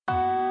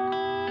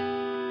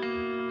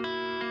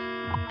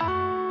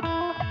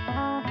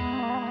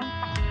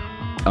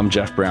I'm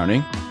Jeff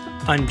Browning.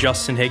 I'm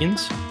Justin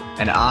Higgins.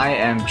 And I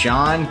am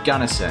John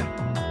Gunnison.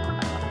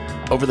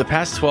 Over the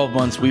past 12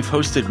 months, we've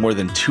hosted more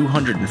than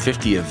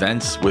 250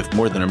 events with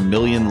more than 1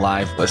 million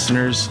live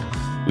listeners.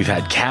 We've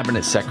had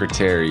cabinet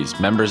secretaries,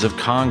 members of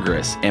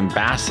Congress,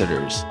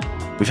 ambassadors.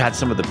 We've had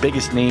some of the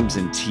biggest names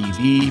in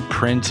TV,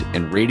 print,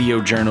 and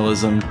radio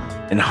journalism,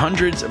 and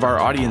hundreds of our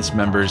audience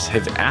members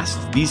have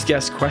asked these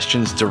guests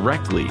questions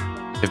directly,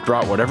 have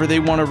brought whatever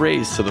they want to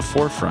raise to the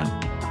forefront.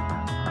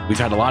 We've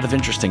had a lot of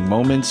interesting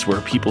moments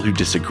where people who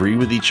disagree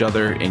with each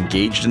other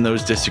engaged in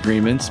those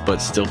disagreements,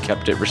 but still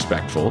kept it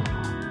respectful.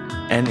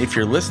 And if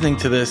you're listening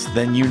to this,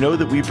 then you know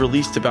that we've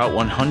released about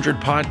 100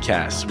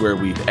 podcasts where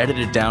we've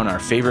edited down our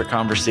favorite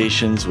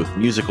conversations with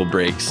musical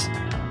breaks.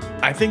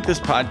 I think this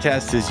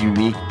podcast is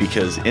unique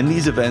because in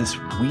these events,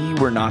 we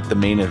were not the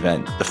main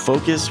event. The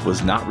focus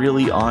was not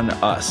really on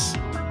us.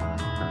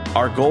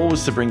 Our goal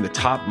was to bring the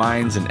top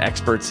minds and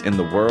experts in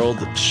the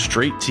world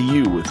straight to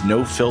you with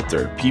no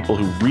filter, people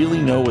who really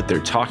know what they're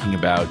talking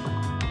about,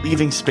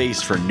 leaving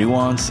space for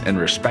nuance and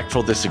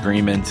respectful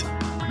disagreement.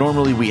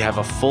 Normally, we have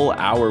a full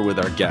hour with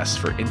our guests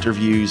for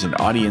interviews and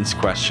audience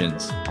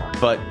questions.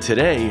 But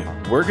today,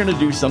 we're going to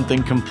do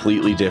something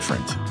completely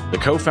different. The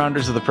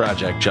co-founders of the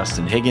project,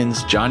 Justin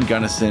Higgins, John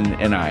Gunnison,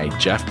 and I,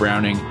 Jeff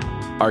Browning,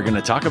 are going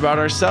to talk about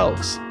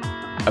ourselves,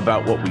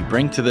 about what we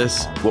bring to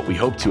this, what we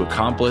hope to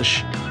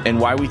accomplish, and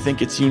why we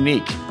think it's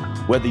unique.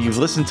 Whether you've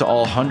listened to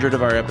all 100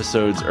 of our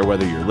episodes or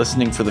whether you're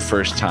listening for the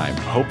first time,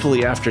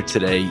 hopefully after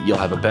today, you'll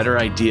have a better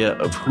idea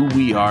of who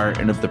we are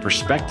and of the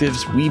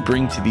perspectives we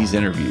bring to these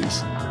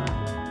interviews.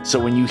 So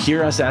when you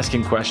hear us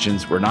asking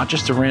questions, we're not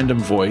just a random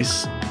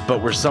voice,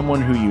 but we're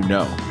someone who you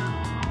know.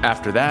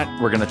 After that,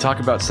 we're going to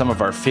talk about some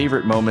of our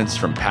favorite moments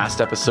from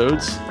past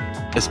episodes,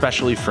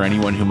 especially for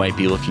anyone who might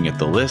be looking at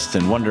the list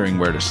and wondering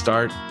where to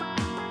start.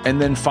 And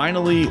then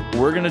finally,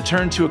 we're going to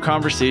turn to a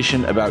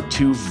conversation about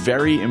two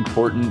very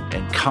important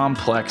and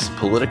complex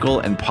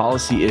political and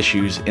policy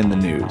issues in the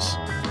news: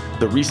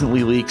 the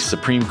recently leaked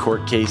Supreme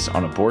Court case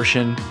on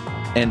abortion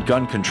and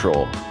gun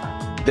control.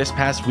 This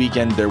past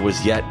weekend, there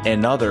was yet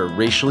another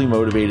racially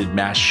motivated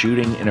mass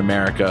shooting in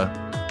America,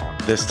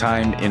 this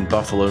time in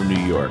Buffalo,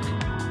 New York.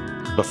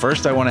 But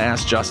first, I want to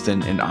ask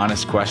Justin an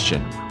honest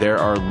question. There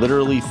are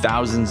literally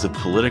thousands of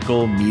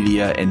political,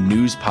 media, and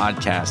news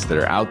podcasts that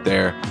are out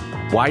there.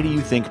 Why do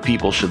you think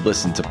people should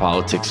listen to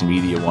Politics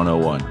Media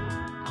 101?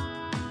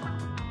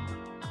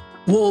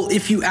 Well,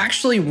 if you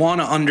actually want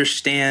to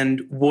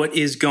understand what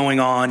is going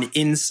on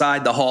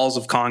inside the halls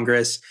of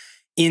Congress,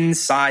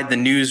 inside the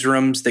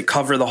newsrooms that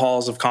cover the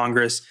halls of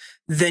Congress,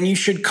 then you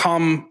should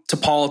come to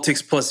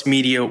Politics Plus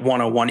Media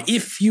 101.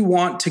 If you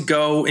want to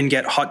go and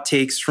get hot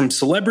takes from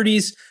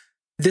celebrities,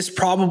 this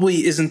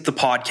probably isn't the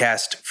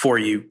podcast for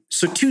you.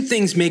 So two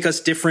things make us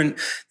different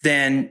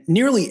than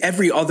nearly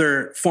every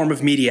other form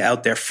of media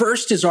out there.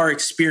 First is our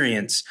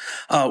experience.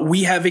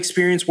 We have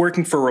experience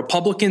working for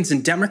Republicans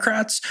and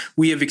Democrats.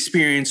 We have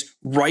experience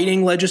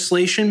writing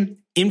legislation,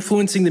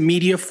 influencing the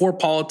media for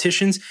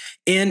politicians,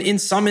 and in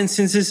some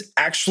instances,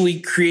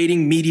 actually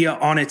creating media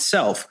on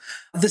itself.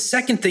 The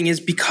second thing is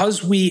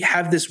because we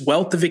have this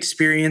wealth of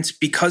experience,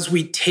 because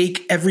we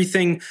take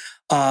everything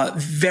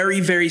very,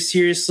 very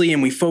seriously,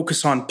 and we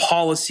focus on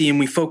policy and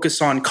we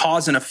focus on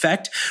cause and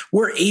effect,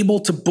 we're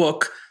able to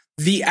book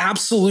the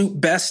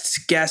absolute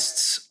best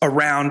guests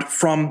around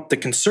from the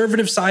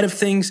conservative side of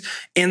things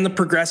and the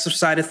progressive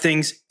side of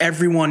things,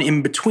 everyone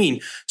in between.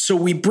 So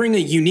we bring a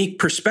unique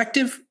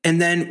perspective, and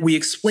then we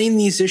explain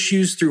these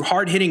issues through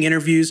hard-hitting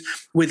interviews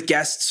with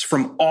guests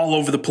from all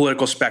over the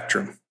political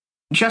spectrum.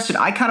 Justin,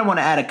 I kind of want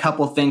to add a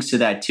couple things to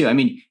that too. I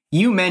mean,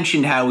 you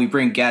mentioned how we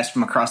bring guests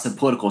from across the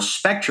political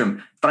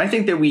spectrum, but I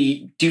think that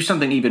we do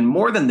something even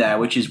more than that,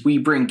 which is we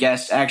bring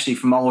guests actually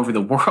from all over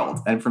the world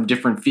and from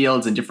different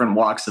fields and different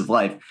walks of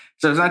life.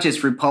 So it's not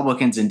just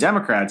Republicans and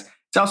Democrats.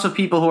 It's also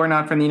people who are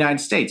not from the United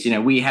States. You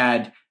know, we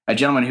had a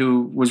gentleman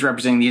who was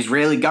representing the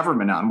Israeli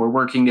government on. We're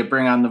working to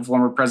bring on the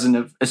former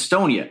president of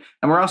Estonia.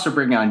 And we're also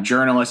bringing on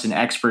journalists and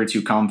experts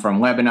who come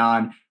from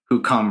Lebanon, who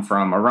come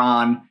from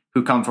Iran,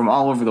 who come from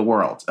all over the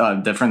world,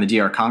 from the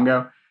DR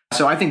Congo.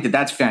 So I think that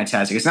that's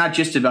fantastic. It's not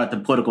just about the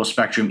political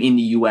spectrum in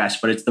the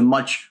U.S., but it's the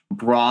much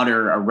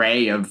broader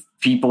array of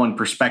people and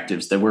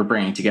perspectives that we're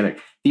bringing together.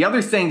 The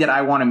other thing that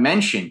I want to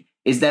mention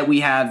is that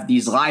we have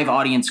these live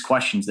audience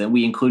questions that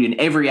we include in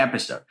every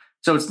episode.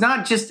 So it's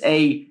not just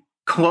a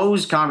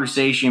closed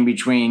conversation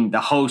between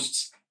the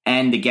hosts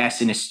and the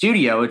guests in a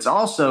studio. It's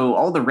also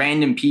all the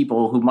random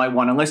people who might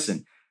want to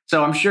listen.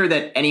 So I'm sure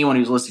that anyone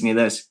who's listening to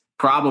this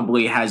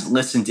probably has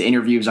listened to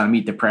interviews on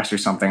Meet the Press or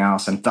something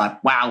else and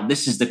thought, wow,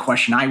 this is the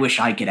question I wish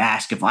I could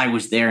ask if I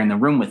was there in the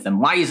room with them.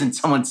 Why isn't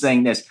someone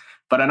saying this?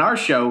 But on our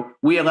show,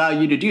 we allow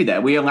you to do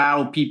that. We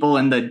allow people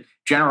in the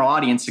general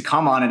audience to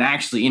come on and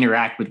actually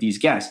interact with these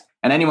guests.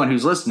 And anyone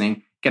who's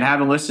listening can have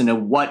a listen to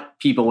what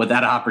people with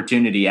that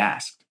opportunity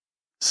asked.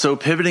 So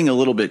pivoting a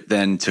little bit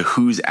then to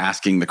who's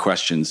asking the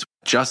questions.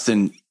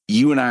 Justin,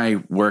 You and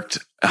I worked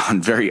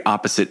on very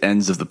opposite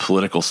ends of the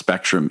political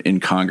spectrum in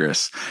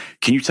Congress.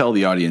 Can you tell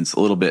the audience a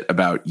little bit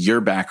about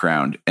your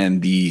background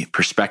and the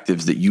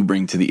perspectives that you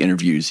bring to the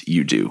interviews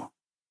you do?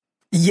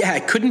 Yeah,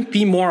 it couldn't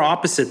be more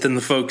opposite than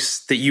the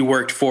folks that you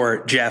worked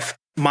for, Jeff.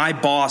 My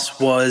boss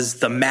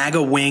was the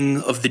MAGA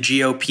wing of the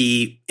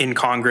GOP in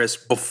Congress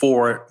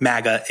before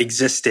MAGA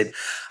existed.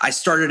 I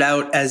started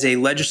out as a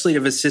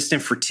legislative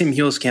assistant for Tim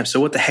Huelskamp.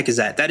 So what the heck is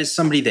that? That is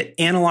somebody that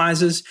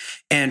analyzes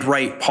and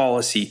writes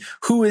policy.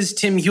 Who is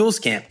Tim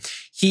Huelskamp?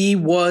 He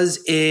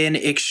was an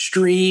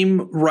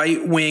extreme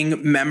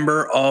right-wing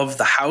member of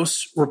the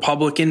House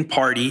Republican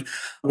Party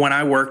when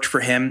I worked for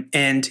him.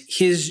 And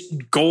his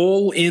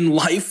goal in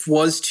life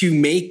was to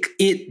make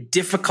it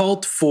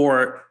difficult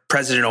for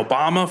President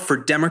Obama, for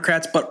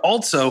Democrats, but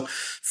also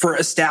for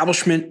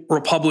establishment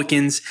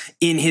Republicans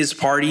in his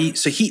party.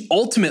 So he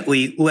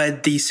ultimately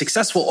led the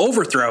successful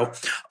overthrow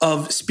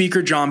of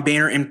Speaker John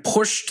Boehner and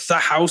pushed the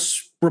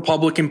House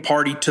Republican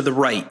Party to the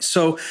right.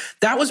 So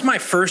that was my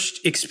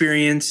first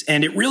experience,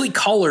 and it really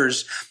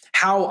colors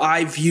how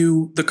I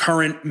view the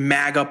current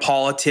MAGA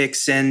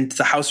politics and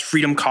the House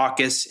Freedom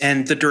Caucus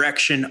and the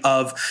direction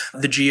of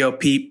the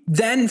GOP.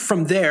 Then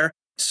from there,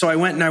 so I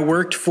went and I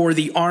worked for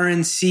the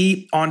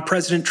RNC on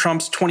President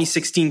Trump's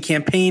 2016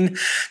 campaign,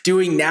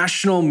 doing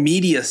national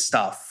media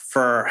stuff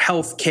for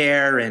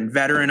healthcare and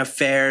veteran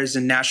affairs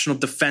and national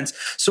defense.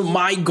 So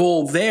my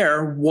goal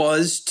there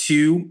was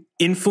to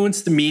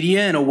influence the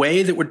media in a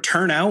way that would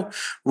turn out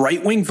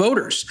right-wing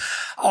voters.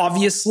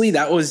 Obviously,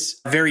 that was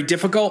very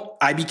difficult.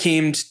 I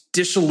became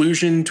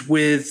disillusioned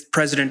with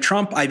President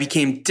Trump. I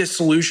became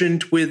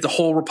disillusioned with the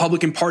whole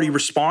Republican Party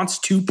response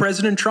to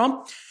President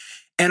Trump.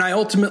 And I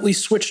ultimately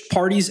switched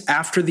parties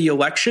after the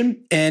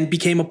election and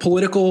became a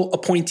political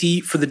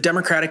appointee for the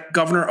Democratic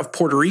governor of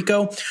Puerto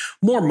Rico,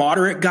 more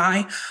moderate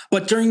guy.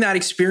 But during that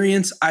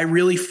experience, I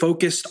really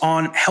focused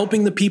on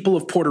helping the people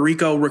of Puerto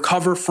Rico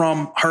recover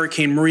from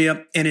Hurricane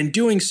Maria. And in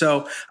doing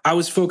so, I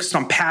was focused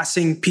on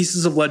passing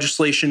pieces of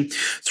legislation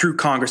through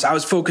Congress. I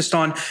was focused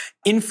on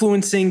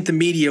influencing the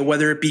media,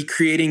 whether it be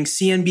creating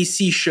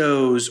CNBC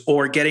shows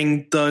or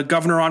getting the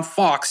governor on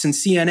Fox and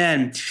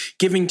CNN,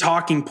 giving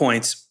talking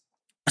points.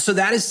 So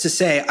that is to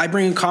say, I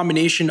bring a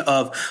combination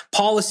of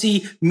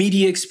policy,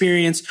 media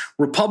experience,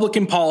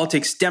 Republican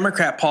politics,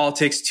 Democrat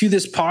politics to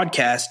this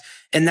podcast.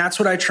 And that's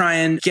what I try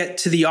and get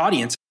to the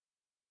audience.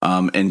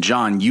 And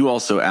John, you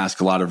also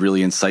ask a lot of really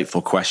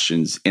insightful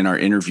questions in our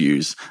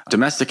interviews,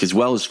 domestic as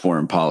well as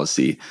foreign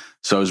policy.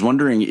 So I was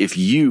wondering if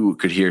you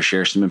could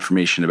share some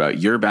information about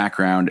your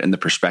background and the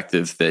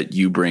perspective that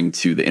you bring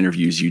to the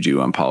interviews you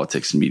do on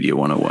Politics and Media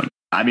 101.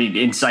 I mean,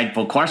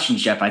 insightful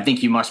questions, Jeff. I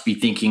think you must be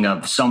thinking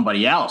of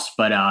somebody else.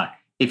 But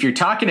if you're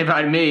talking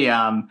about me,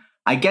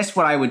 I guess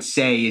what I would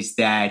say is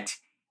that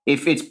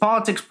if it's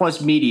politics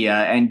plus media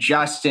and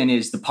Justin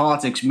is the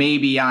politics,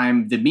 maybe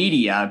I'm the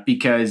media,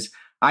 because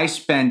I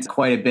spent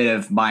quite a bit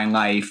of my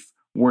life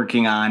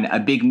working on a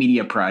big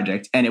media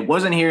project. And it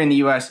wasn't here in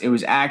the US. It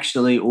was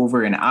actually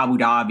over in Abu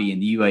Dhabi in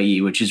the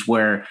UAE, which is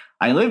where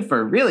I lived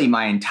for really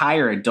my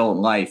entire adult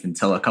life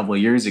until a couple of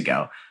years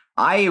ago.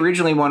 I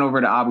originally went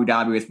over to Abu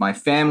Dhabi with my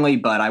family,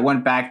 but I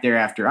went back there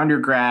after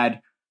undergrad.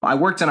 I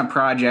worked on a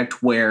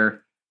project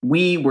where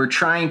we were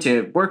trying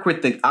to work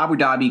with the Abu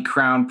Dhabi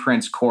Crown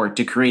Prince Court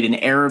to create an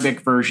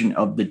Arabic version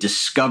of the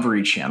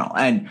Discovery Channel.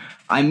 And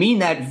I mean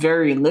that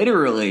very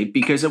literally,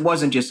 because it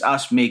wasn't just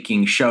us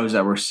making shows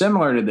that were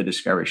similar to the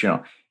Discovery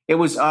Channel. It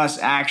was us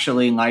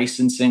actually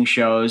licensing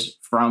shows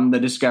from the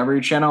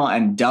Discovery Channel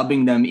and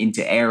dubbing them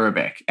into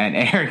Arabic and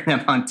airing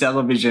them on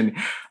television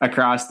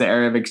across the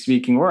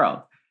Arabic-speaking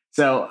world.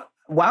 So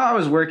while I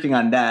was working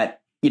on that,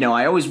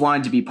 I always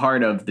wanted to be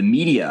part of the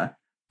media,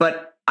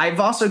 but I've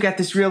also got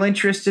this real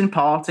interest in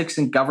politics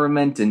and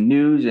government and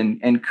news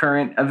and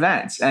current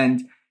events.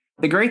 And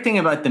the great thing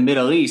about the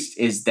Middle East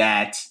is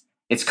that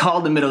it's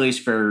called the Middle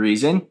East for a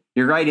reason.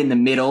 You're right in the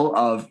middle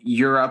of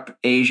Europe,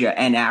 Asia,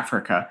 and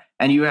Africa,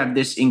 and you have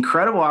this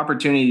incredible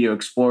opportunity to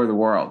explore the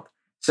world.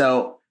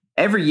 So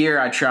every year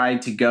I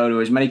tried to go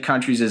to as many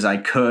countries as I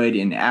could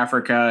in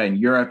Africa and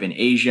Europe and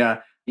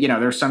Asia. There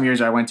were some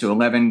years I went to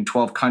 11,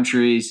 12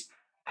 countries,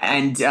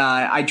 and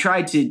I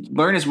tried to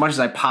learn as much as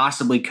I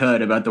possibly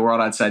could about the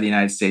world outside the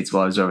United States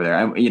while I was over there.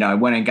 I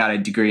went and got a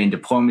degree in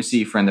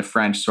diplomacy from the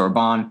French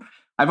Sorbonne.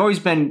 I've always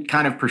been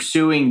kind of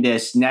pursuing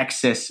this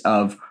nexus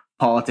of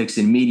politics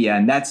and media,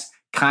 and that's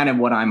kind of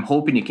what I'm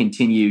hoping to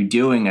continue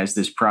doing as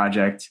this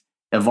project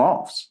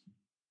evolves.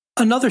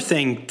 Another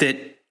thing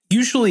that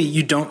usually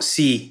you don't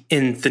see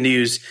in the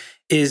news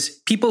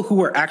is people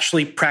who are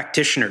actually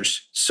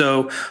practitioners.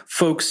 So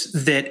folks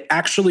that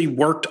actually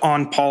worked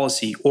on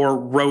policy or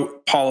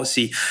wrote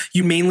policy.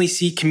 You mainly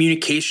see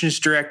communications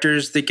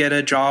directors that get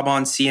a job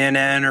on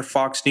CNN or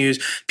Fox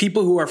News,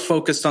 people who are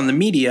focused on the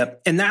media.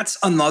 And that's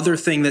another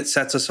thing that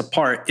sets us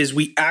apart is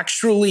we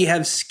actually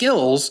have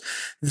skills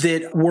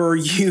that were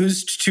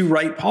used to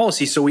write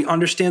policy. So we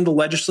understand the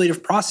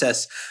legislative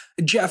process.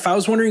 Jeff, I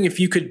was wondering if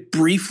you could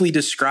briefly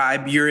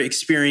describe your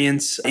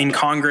experience in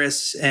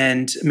Congress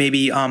and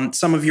maybe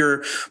some of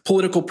your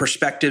political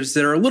perspectives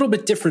that are a little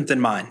bit different than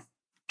mine.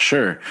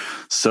 Sure.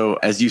 So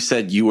as you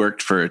said, you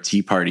worked for a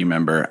Tea Party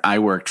member. I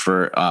worked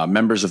for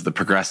members of the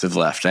progressive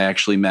left. I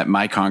actually met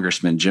my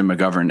congressman, Jim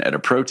McGovern, at a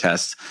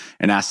protest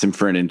and asked him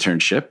for an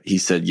internship. He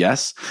said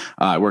yes.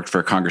 I worked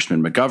for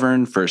Congressman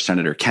McGovern, for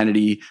Senator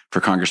Kennedy,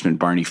 for Congressman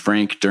Barney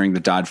Frank during the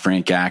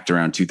Dodd-Frank Act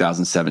around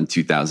 2007,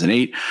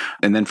 2008,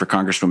 and then for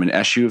Congresswoman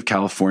Eshoo of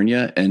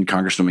California and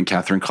Congresswoman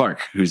Catherine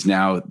Clark, who's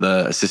now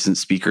the Assistant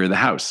Speaker of the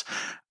House.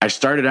 I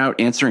started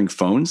out answering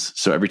phones.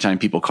 So every time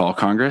people call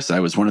Congress, I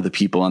was one of the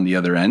people on the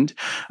other end,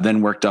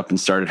 then worked up and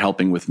started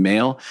helping with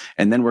mail,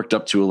 and then worked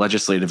up to a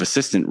legislative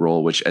assistant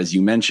role, which, as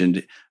you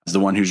mentioned, is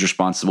the one who's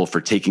responsible for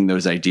taking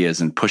those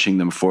ideas and pushing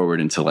them forward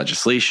into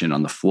legislation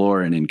on the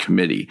floor and in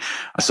committee.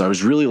 So I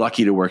was really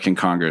lucky to work in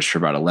Congress for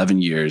about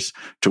 11 years,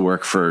 to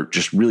work for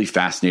just really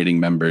fascinating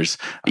members.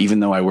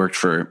 Even though I worked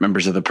for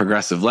members of the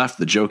progressive left,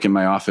 the joke in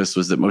my office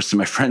was that most of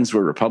my friends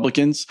were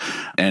Republicans.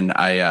 And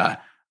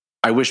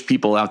I wish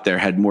people out there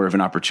had more of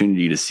an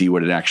opportunity to see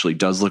what it actually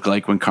does look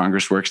like when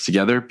Congress works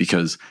together,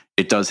 because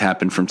it does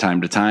happen from time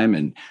to time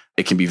and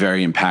it can be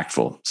very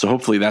impactful. So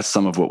hopefully that's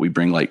some of what we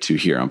bring light to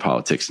here on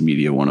Politics and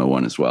Media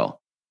 101 as well.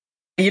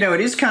 You know,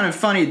 it is kind of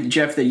funny,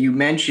 Jeff, that you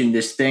mentioned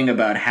this thing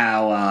about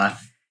how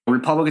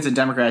Republicans and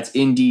Democrats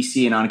in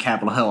D.C. and on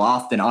Capitol Hill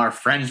often are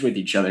friends with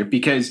each other,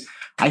 because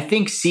I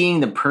think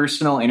seeing the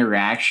personal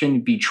interaction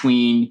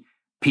between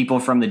people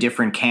from the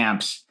different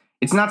camps,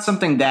 it's not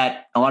something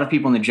that a lot of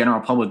people in the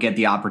general public get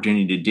the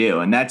opportunity to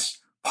do. And that's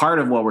part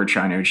of what we're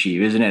trying to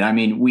achieve, isn't it? I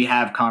mean, we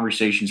have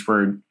conversations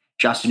where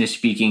Justin is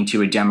speaking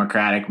to a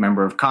Democratic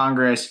member of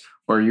Congress,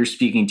 or you're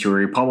speaking to a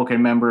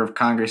Republican member of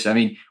Congress. I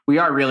mean, we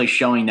are really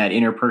showing that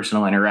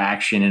interpersonal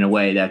interaction in a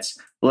way that's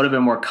a little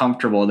bit more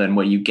comfortable than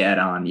what you get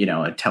on, you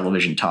know, a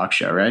television talk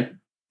show, right?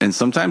 And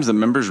sometimes the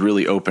members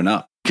really open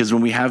up. Because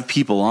when we have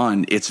people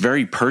on, it's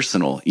very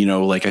personal. You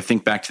know, like I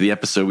think back to the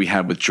episode we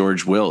had with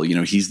George Will. You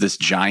know, he's this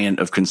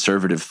giant of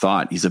conservative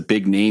thought. He's a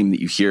big name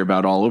that you hear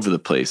about all over the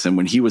place. And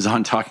when he was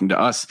on talking to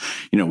us,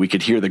 you know, we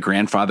could hear the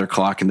grandfather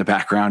clock in the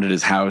background at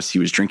his house. He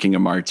was drinking a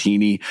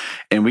martini.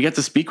 And we got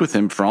to speak with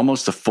him for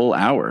almost a full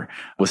hour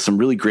with some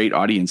really great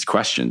audience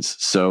questions.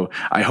 So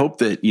I hope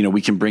that, you know, we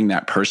can bring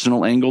that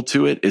personal angle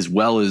to it, as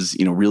well as,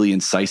 you know, really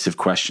incisive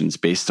questions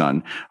based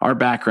on our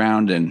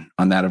background and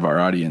on that of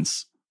our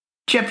audience.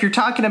 Jeff, you're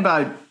talking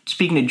about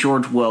speaking to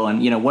George Will,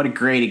 and, you know, what a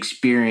great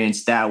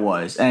experience that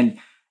was. And,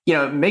 you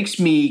know, it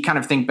makes me kind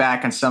of think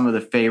back on some of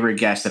the favorite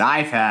guests that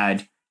I've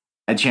had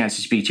a chance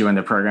to speak to in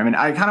the program. And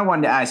I kind of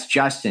wanted to ask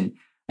Justin,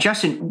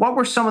 what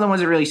were some of the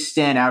ones that really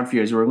stand out for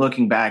you as we're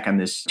looking back on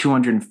this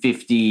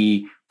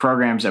 250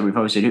 programs that we've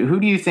hosted? Who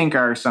do you think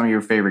are some of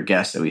your favorite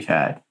guests that we've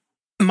had?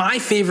 My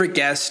favorite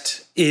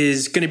guest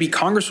is going to be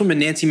Congresswoman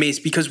Nancy Mace,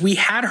 because we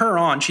had her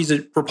on. She's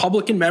a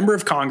Republican member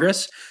of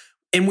Congress.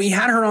 And we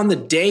had her on the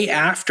day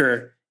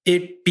after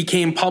it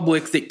became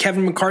public that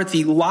Kevin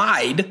McCarthy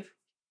lied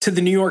to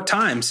the New York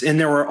Times. And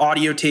there were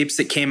audio tapes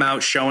that came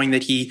out showing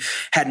that he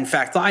had in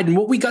fact lied. And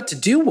what we got to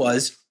do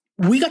was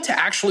we got to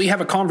actually have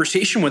a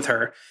conversation with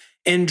her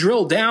and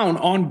drill down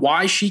on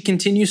why she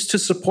continues to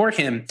support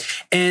him.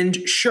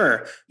 And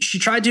sure, she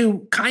tried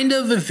to kind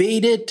of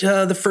evade it,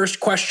 the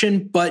first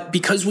question, but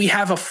because we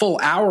have a full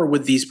hour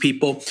with these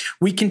people,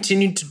 we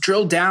continued to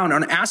drill down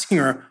on asking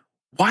her,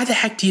 why the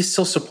heck do you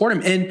still support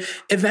him? And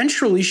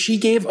eventually she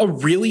gave a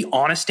really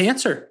honest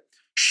answer.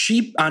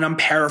 And I'm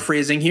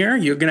paraphrasing here,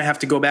 you're going to have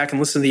to go back and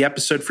listen to the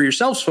episode for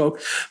yourselves,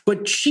 folks.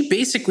 But she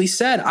basically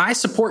said, I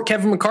support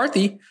Kevin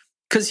McCarthy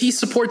because he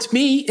supports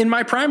me in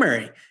my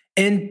primary.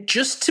 And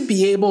just to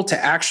be able to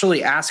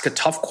actually ask a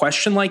tough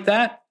question like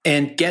that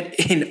and get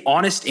an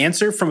honest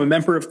answer from a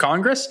member of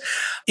Congress,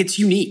 it's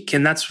unique.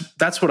 And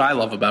that's what I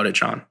love about it,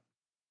 John.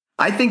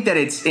 I think that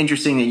it's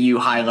interesting that you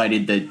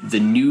highlighted the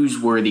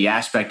newsworthy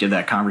aspect of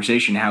that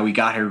conversation, how we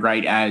got her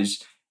right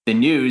as the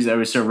news that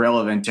was so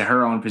relevant to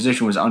her own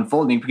position was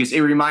unfolding, because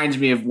it reminds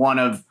me of one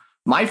of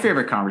my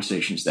favorite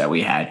conversations that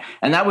we had.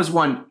 And that was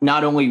one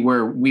not only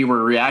where we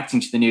were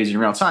reacting to the news in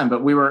real time,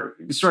 but we were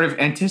sort of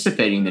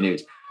anticipating the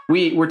news.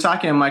 We were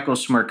talking to Michael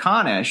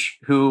Smerconish,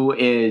 who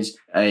is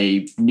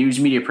a news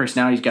media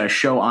personality. He's got a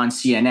show on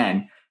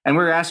CNN. And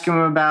we were asking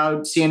him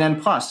about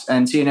CNN Plus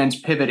and CNN's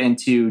pivot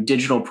into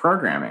digital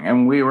programming.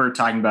 And we were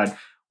talking about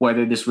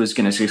whether this was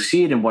going to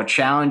succeed and what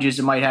challenges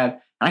it might have.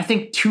 And I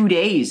think 2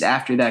 days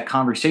after that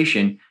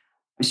conversation,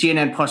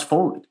 CNN Plus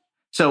folded.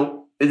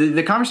 So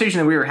the conversation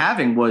that we were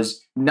having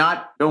was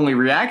not only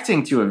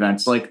reacting to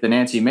events like the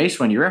Nancy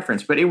Mace one you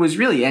referenced, but it was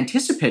really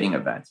anticipating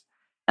events.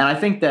 And I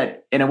think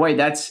that in a way,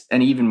 that's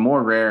an even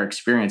more rare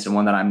experience and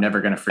one that I'm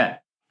never going to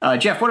forget.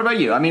 Jeff, what about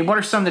you? I mean, what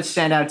are some that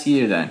stand out to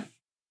you then?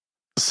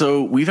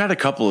 So we've had a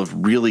couple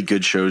of really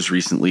good shows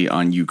recently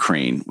on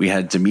Ukraine. We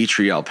had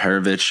Dmitry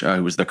Alperovich,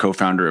 who was the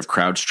co-founder of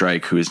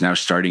CrowdStrike, who is now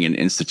starting an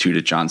institute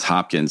at Johns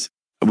Hopkins.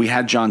 we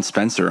had John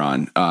Spencer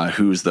on,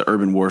 who's the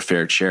urban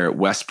warfare chair at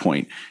West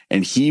Point,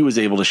 and he was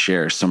able to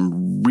share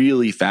some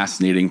really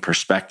fascinating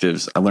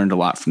perspectives. I learned a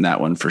lot from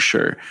that one for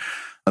sure.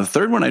 The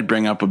third one I'd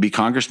bring up would be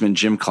Congressman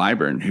Jim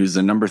Clyburn, who's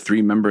the number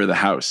 3 member of the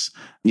House.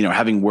 You know,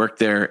 having worked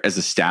there as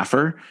a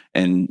staffer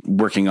and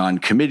working on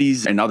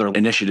committees and other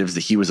initiatives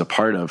that he was a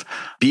part of,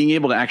 being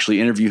able to actually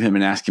interview him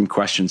and ask him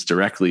questions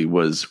directly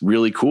was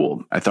really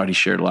cool. I thought he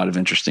shared a lot of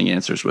interesting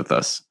answers with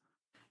us.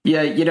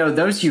 Yeah, you know,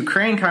 those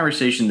Ukraine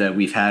conversations that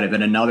we've had have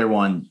been another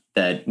one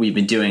that we've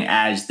been doing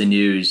as the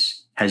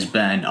news has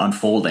been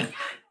unfolding.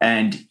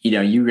 And, you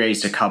know, you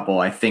raised a couple.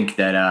 I think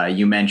that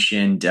you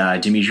mentioned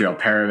Dmitry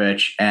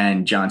Alperovitch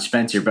and John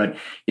Spencer. But,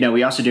 you know,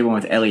 we also did one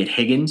with Elliot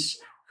Higgins,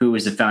 who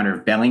is the founder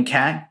of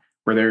Bellingcat,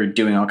 where they're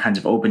doing all kinds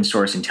of open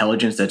source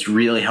intelligence that's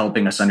really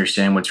helping us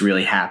understand what's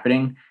really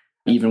happening,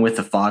 even with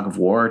the fog of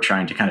war,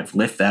 trying to kind of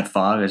lift that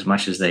fog as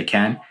much as they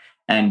can.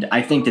 And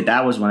I think that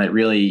that was one that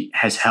really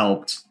has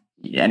helped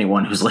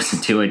anyone who's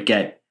listened to it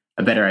get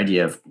a better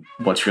idea of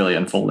what's really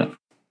unfolding.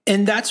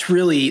 And that's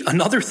really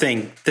another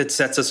thing that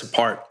sets us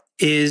apart.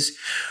 Is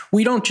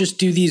we don't just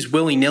do these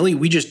willy-nilly.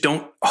 We just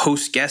don't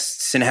host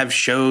guests and have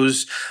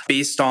shows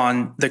based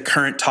on the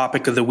current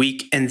topic of the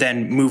week and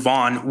then move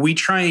on. We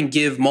try and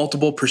give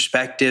multiple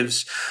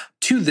perspectives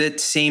to the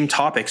same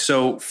topic.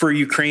 So for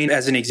Ukraine,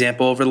 as an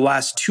example, over the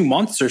last 2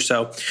 months or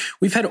so,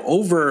 we've had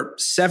over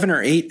 7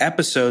 or 8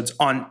 episodes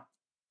on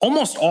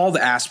almost all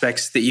the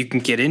aspects that you can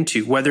get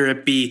into, whether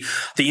it be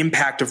the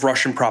impact of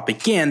Russian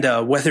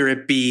propaganda, whether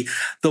it be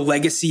the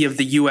legacy of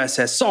the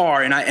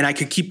USSR, and I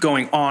could keep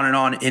going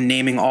on and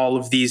naming all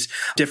of these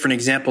different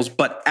examples.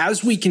 But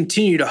as we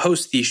continue to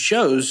host these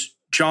shows,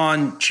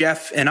 John,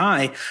 Jeff, and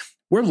I,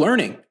 we're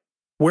learning.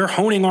 We're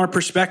honing our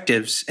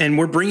perspectives and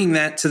we're bringing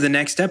that to the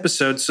next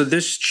episode. So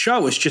this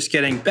show is just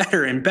getting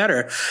better and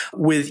better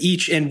with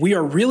each, and we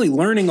are really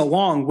learning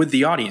along with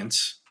the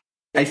audience.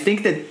 I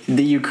think that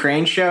the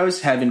Ukraine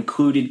shows have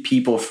included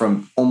people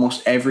from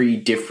almost every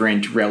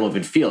different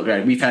relevant field,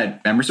 right? We've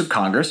had members of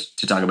Congress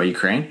to talk about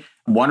Ukraine,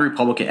 one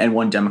Republican and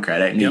one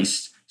Democrat, at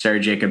least, Sarah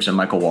Jacobs and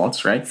Michael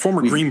Waltz, right?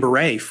 Former Green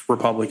Beret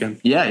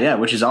Republican. Yeah,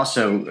 which is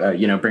also,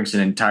 brings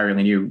an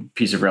entirely new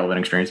piece of relevant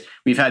experience.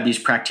 We've had these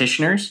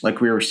practitioners, like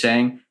we were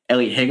saying,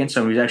 Elliot Higgins,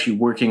 someone who's actually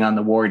working on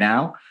the war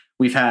now.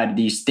 We've had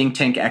these think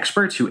tank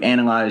experts who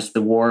analyze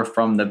the war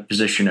from the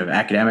position of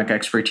academic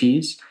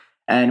expertise.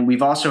 And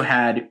we've also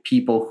had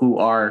people who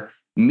are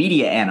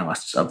media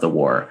analysts of the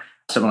war,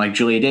 someone like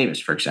Julia Davis,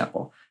 for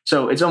example.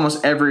 So it's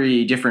almost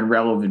every different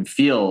relevant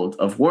field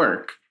of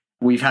work.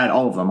 We've had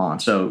all of them on.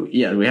 So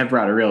yeah, we have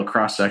brought a real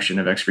cross-section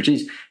of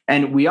expertise.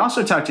 And we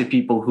also talk to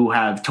people who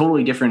have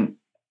totally different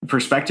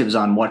perspectives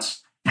on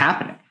what's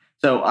happening.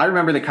 So I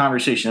remember the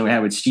conversation that we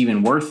had with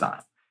Stephen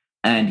Werthon.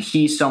 And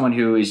he's someone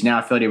who is now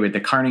affiliated with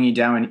the Carnegie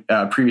Endowment,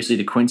 previously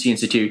the Quincy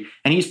Institute.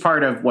 And he's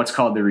part of what's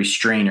called the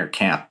Restrainer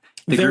Camp.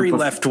 Very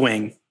left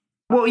wing.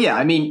 Well, yeah,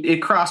 I mean,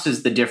 it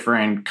crosses the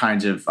different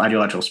kinds of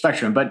ideological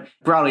spectrum, but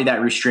broadly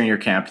that Restrainer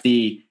Camp,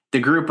 the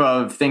group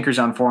of thinkers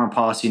on foreign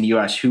policy in the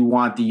U.S. who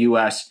want the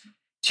U.S.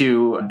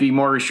 to be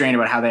more restrained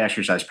about how they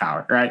exercise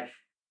power, right?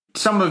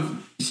 Some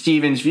of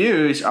Stephen's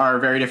views are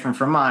very different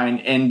from mine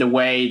in the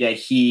way that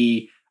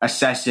he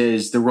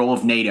assesses the role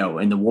of NATO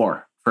in the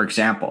war, for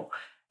example.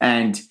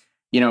 And,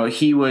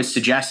 he was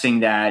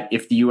suggesting that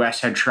if the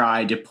U.S. had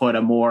tried to put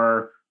a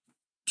more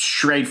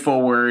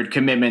straightforward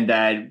commitment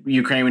that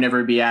Ukraine would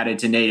never be added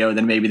to NATO,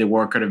 then maybe the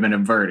war could have been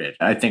averted,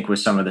 I think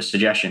was some of the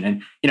suggestion.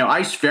 And,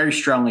 I very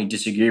strongly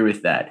disagree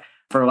with that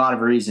for a lot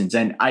of reasons.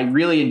 And I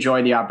really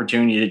enjoyed the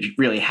opportunity to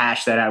really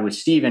hash that out with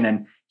Stephen.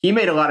 And he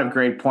made a lot of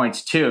great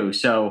points too.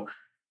 So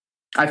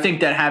I think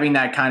that having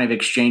that kind of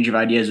exchange of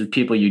ideas with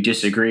people you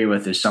disagree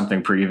with is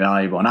something pretty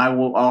valuable. And I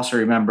will also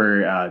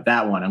remember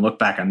that one and look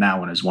back on that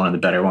one as one of the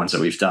better ones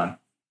that we've done.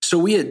 So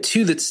we had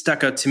 2 that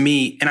stuck out to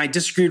me, and I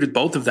disagreed with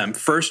both of them.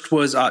 First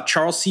was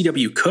Charles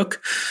C.W.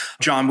 Cook.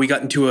 John, we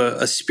got into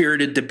a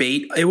spirited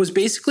debate. It was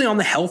basically on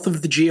the health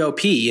of the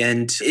GOP,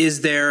 and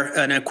is there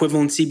an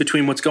equivalency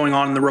between what's going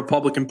on in the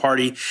Republican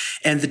Party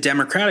and the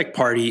Democratic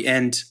Party?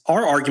 And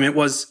our argument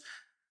was,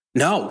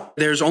 no,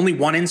 there's only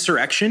one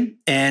insurrection,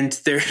 and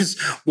there's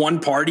one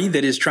party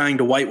that is trying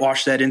to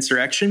whitewash that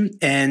insurrection,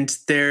 and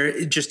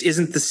there just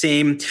isn't the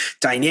same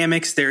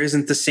dynamics. There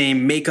isn't the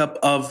same makeup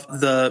of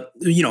the,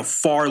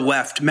 far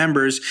left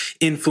members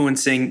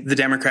influencing the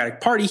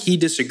Democratic Party. He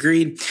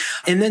disagreed.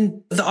 And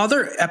then the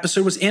other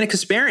episode was Anna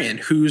Kasparian,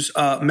 who's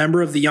a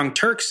member of the Young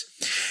Turks,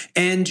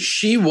 and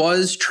she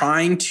was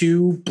trying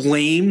to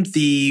blame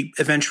the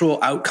eventual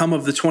outcome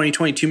of the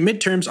 2022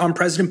 midterms on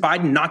President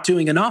Biden not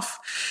doing enough.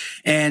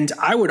 And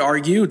I would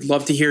argue, I'd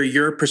love to hear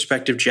your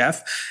perspective,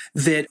 Jeff,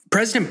 that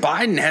President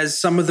Biden has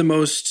some of the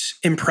most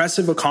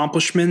impressive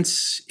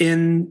accomplishments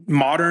in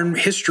modern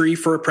history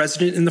for a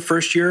president in the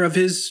first year of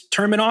his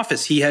term in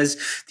office. He has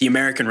the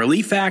American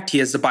Relief Act. He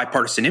has the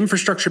bipartisan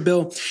infrastructure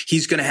bill.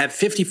 He's going to have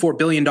 $54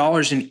 billion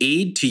in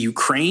aid to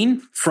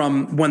Ukraine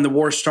from when the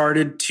war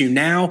started to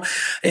now.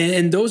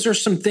 And those are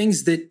some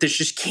things that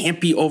just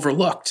can't be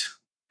overlooked.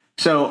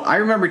 So I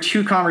remember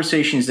two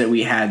conversations that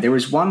we had. There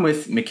was one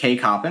with McKay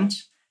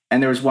Coppins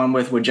and there was one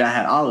with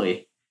Wajahat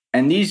Ali.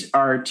 And these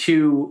are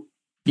two,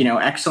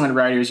 excellent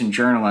writers and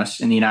journalists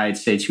in the United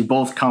States who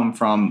both come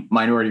from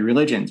minority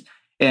religions.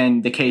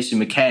 In the case of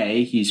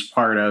McKay, he's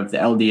part of the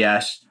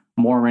LDS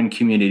Mormon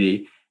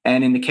community.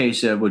 And in the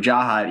case of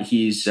Wajahat,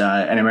 he's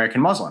an American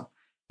Muslim.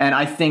 And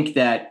I think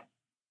that,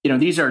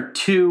 these are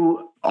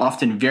two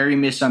often very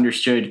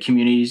misunderstood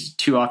communities,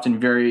 two often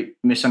very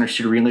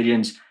misunderstood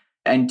religions,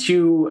 and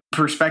two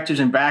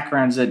perspectives and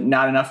backgrounds that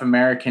not enough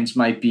Americans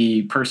might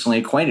be personally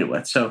acquainted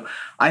with. So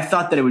I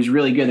thought that it was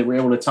really good that we're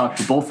able to talk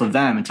to both of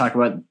them and talk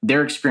about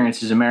their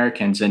experience as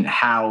Americans and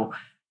how,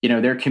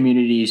 their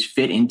communities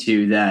fit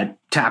into that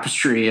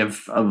tapestry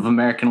of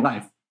American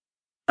life.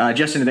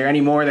 Justin, are there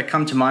any more that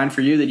come to mind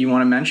for you that you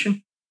want to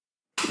mention?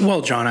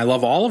 Well, John, I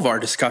love all of our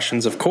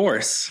discussions, of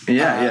course.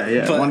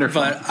 Yeah.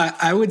 Wonderful. But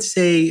I would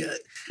say,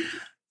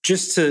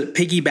 just to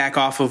piggyback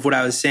off of what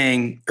I was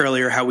saying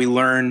earlier, how we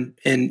learn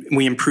and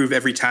we improve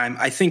every time,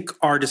 I think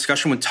our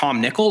discussion with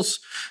Tom Nichols,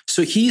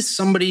 so he's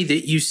somebody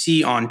that you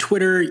see on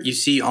Twitter, you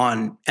see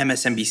on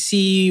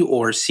MSNBC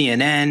or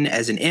CNN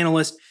as an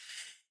analyst,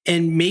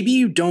 and maybe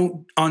you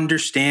don't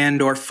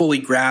understand or fully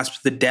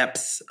grasp the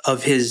depth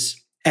of his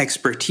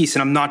expertise.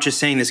 And I'm not just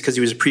saying this because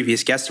he was a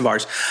previous guest of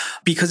ours,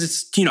 because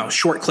it's,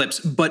 short clips.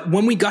 But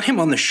when we got him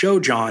on the show,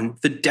 John,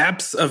 the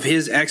depth of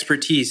his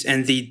expertise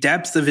and the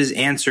depth of his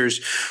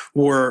answers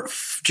were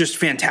just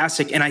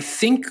fantastic. And I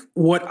think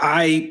what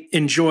I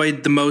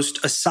enjoyed the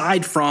most,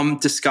 aside from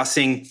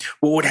discussing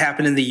what would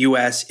happen in the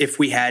US if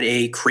we had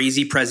a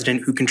crazy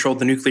president who controlled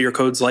the nuclear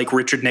codes like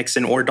Richard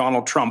Nixon or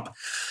Donald Trump,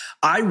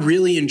 I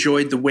really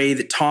enjoyed the way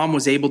that Tom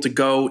was able to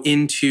go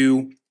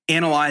into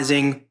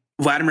analyzing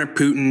Vladimir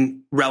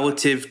Putin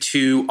relative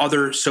to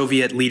other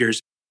Soviet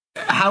leaders.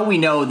 How we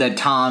know that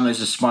Tom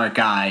is a smart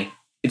guy,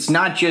 it's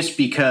not just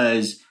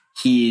because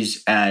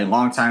he's a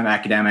longtime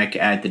academic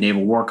at the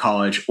Naval War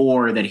College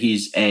or that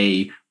he's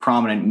a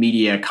prominent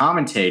media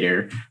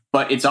commentator,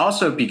 but it's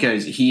also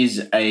because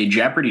he's a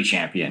Jeopardy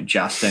champion,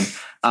 Justin.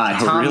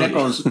 Tom really?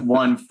 Nichols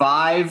won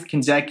 5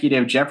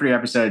 consecutive Jeopardy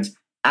episodes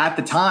at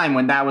the time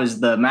when that was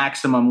the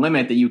maximum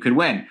limit that you could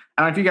win.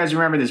 I don't know if you guys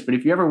remember this, but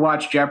if you ever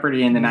watched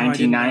Jeopardy in the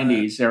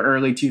 1990s or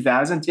early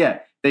 2000s,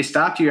 they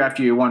stopped you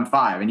after you won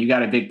 5 and you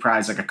got a big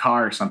prize like a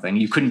car or something.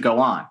 You couldn't go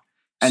on.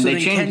 And so they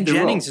then changed Ken the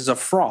Jennings rules. is a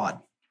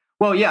fraud.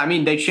 Well, yeah,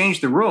 they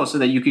changed the rules so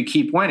that you could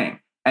keep winning.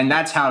 And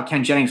that's how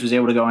Ken Jennings was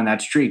able to go on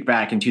that streak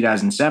back in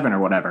 2007 or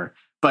whatever.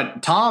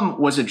 But Tom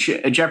was a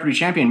Jeopardy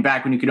champion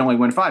back when you could only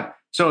win 5.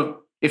 So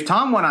if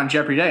Tom went on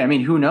Jeopardy Day,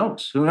 who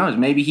knows? Who knows?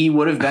 Maybe he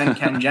would have been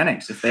Ken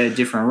Jennings if they had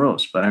different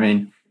rules. But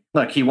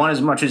look, he won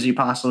as much as he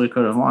possibly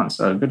could have won.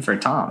 So good for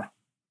Tom.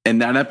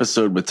 And that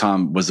episode with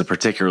Tom was a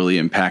particularly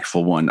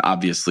impactful one,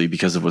 obviously,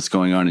 because of what's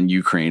going on in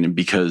Ukraine and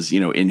because,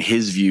 in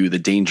his view, the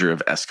danger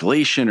of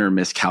escalation or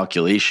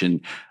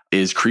miscalculation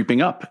is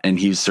creeping up. And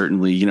he's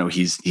certainly,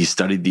 he's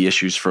studied the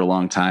issues for a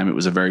long time. It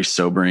was a very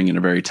sobering and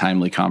a very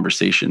timely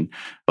conversation.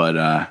 But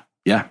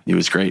it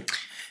was great.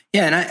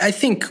 Yeah, and I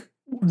think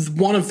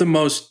one of the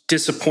most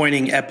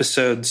disappointing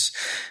episodes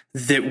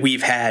that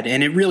we've had,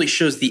 and it really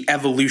shows the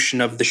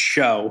evolution of the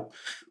show,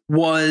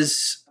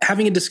 was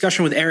having a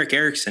discussion with Eric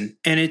Erickson.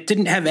 And it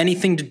didn't have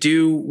anything to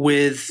do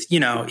with,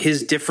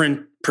 his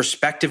different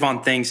perspective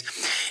on things.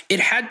 It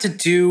had to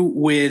do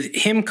with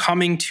him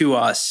coming to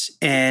us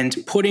and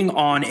putting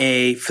on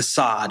a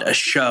facade, a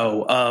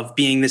show of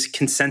being this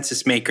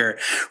consensus maker,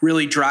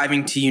 really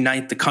driving to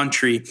unite the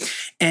country.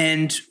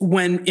 And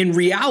when in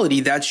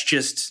reality, that's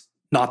just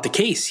not the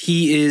case.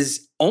 He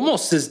is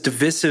almost as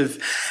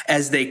divisive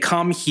as they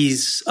come.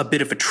 He's a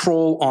bit of a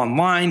troll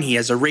online. He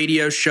has a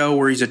radio show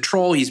where he's a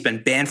troll. He's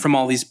been banned from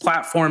all these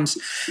platforms.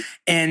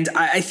 And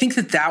I think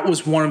that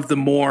was one of the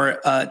more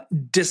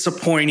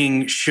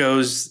disappointing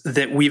shows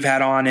that we've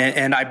had on it.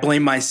 And I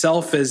blame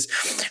myself as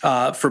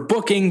for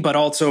booking, but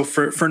also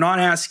for not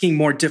asking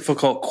more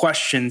difficult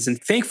questions.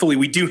 And thankfully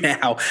we do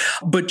now.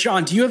 But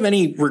John, do you have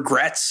any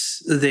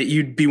regrets that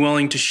you'd be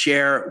willing to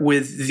share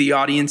with the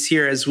audience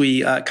here as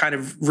we kind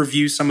of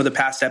review some of the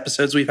past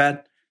episodes we've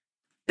had?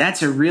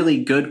 That's a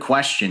really good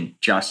question,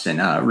 Justin.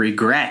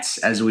 Regrets,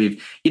 as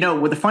we've,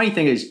 what the funny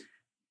thing is,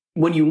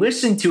 when you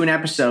listen to an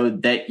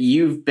episode that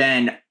you've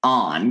been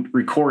on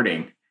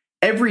recording,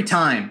 every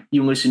time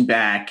you listen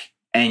back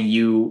and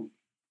you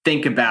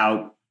think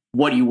about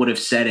what you would have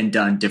said and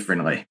done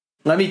differently.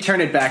 Let me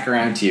turn it back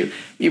around to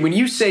you. When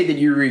you say that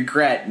you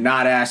regret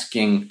not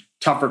asking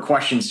tougher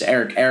questions to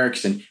Eric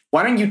Erickson,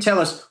 why don't you tell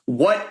us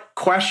what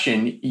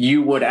question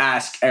you would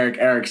ask Eric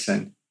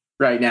Erickson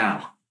right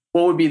now?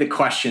 What would be the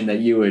question that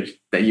you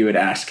would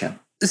ask him?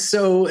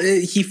 So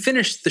he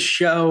finished the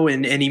show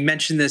and he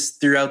mentioned this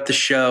throughout the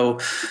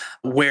show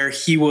where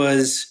he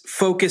was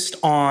focused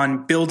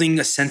on building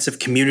a sense of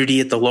community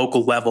at the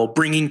local level,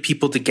 bringing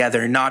people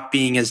together, not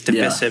being as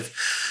divisive.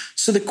 Yeah.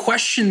 So the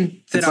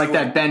question that it's like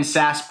that Ben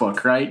Sass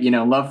book, right?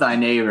 Love thy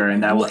neighbor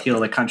and that will heal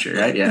the country,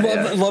 right? Yeah.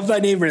 Love thy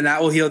neighbor and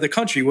that will heal the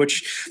country,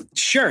 which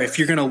sure, if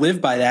you're going to live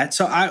by that.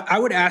 So I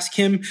would ask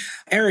him,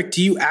 Eric,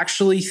 do you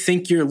actually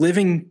think you're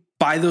living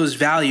by those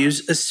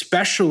values,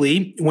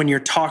 especially when you're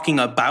talking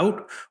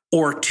about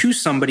or to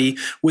somebody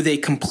with a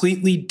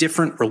completely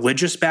different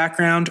religious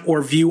background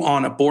or view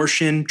on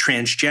abortion,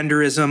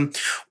 transgenderism,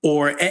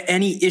 or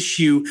any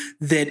issue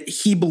that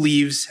he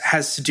believes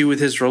has to do with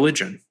his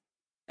religion.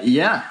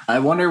 Yeah, I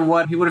wonder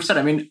what he would have said.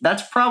 I mean,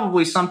 that's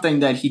probably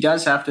something that he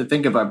does have to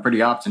think about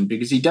pretty often,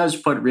 because he does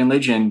put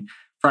religion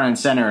front and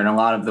center in a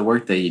lot of the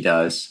work that he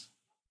does.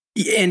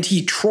 And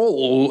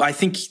I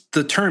think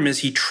the term is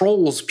he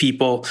trolls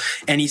people,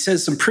 and he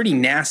says some pretty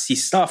nasty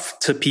stuff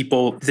to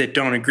people that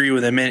don't agree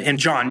with him. And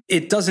John,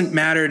 it doesn't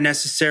matter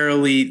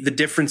necessarily the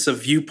difference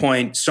of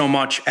viewpoint so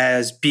much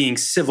as being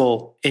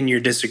civil in your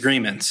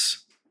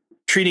disagreements,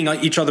 treating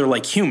each other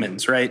like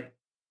humans, right?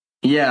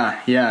 Yeah.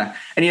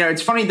 And,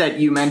 it's funny that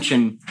you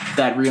mentioned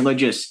that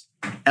religious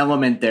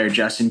element there,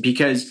 Justin,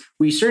 because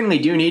we certainly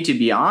do need to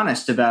be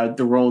honest about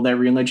the role that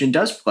religion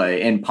does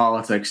play in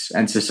politics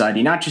and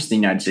society, not just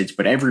in the United States,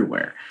 but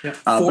everywhere. Yeah.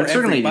 But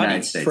certainly in the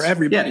United States. For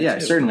everybody. Yeah,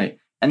 certainly.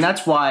 And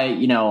that's why,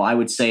 I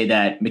would say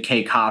that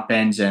McKay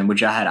Coppins and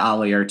Wajahat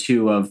Ali are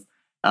two of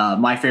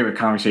my favorite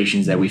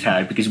conversations that we've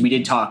had, because we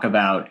did talk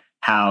about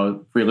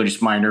how religious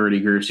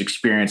minority groups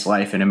experience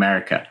life in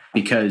America.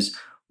 Because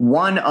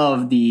one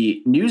of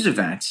the news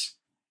events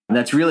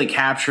that's really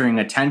capturing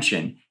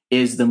attention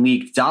is the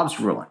leaked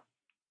Dobbs ruling.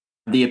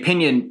 The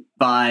opinion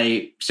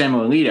by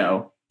Samuel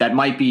Alito, that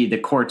might be the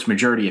court's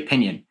majority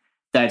opinion,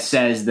 that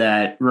says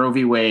that Roe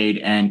v. Wade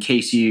and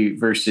Casey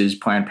versus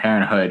Planned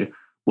Parenthood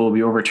will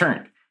be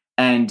overturned.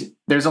 And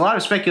there's a lot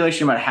of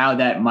speculation about how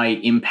that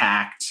might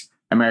impact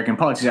American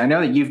politics. I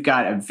know that you've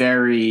got a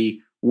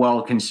very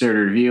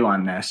well-considered view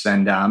on this,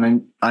 and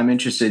I'm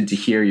interested to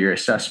hear your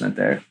assessment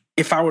there.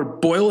 If I were to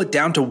boil it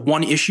down to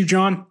one issue,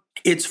 John,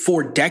 it's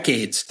for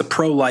decades, the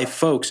pro-life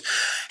folks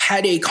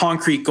had a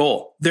concrete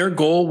goal. Their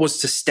goal was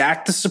to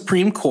stack the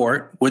Supreme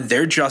Court with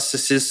their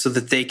justices so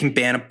that they can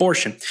ban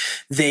abortion.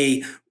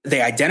 They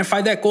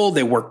identified that goal,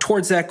 they worked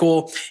towards that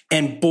goal,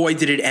 and boy,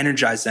 did it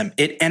energize them.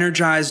 It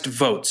energized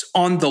votes.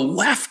 On the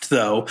left,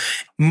 though,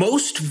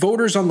 most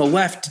voters on the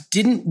left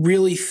didn't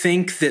really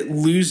think that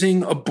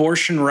losing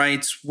abortion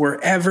rights were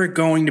ever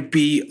going to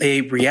be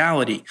a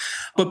reality.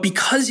 But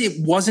because it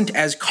wasn't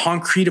as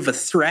concrete of a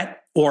threat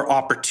or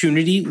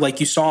opportunity like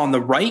you saw on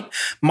the right,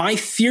 my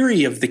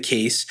theory of the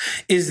case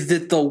is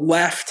that the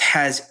left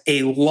has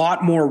a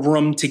lot more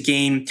room to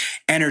gain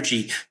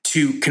energy,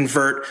 to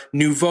convert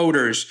new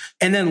voters.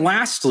 And then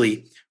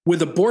lastly,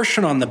 with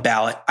abortion on the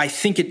ballot, I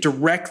think it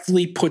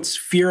directly puts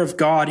fear of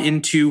God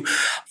into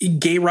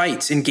gay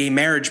rights and gay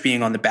marriage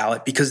being on the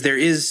ballot, because there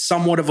is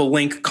somewhat of a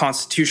link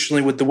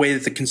constitutionally with the way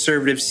that the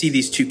conservatives see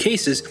these two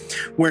cases,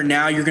 where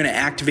now you're going to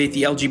activate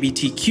the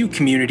LGBTQ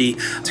community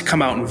to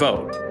come out and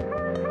vote.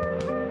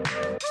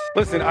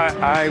 Listen,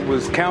 I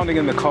was counting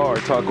in the car,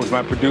 talking with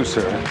my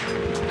producer.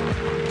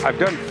 I've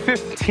done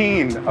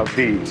 15 of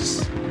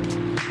these,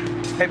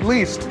 at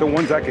least the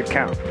ones I could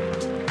count.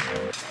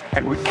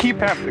 And we keep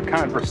having the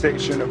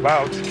conversation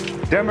about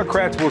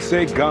Democrats will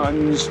say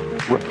guns,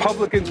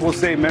 Republicans will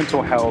say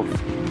mental health,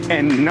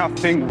 and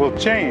nothing will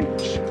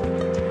change.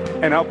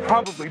 And I'll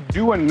probably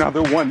do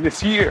another one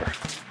this year.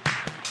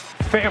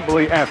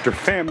 Family after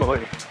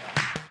family.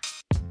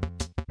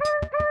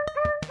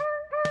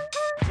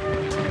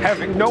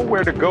 Having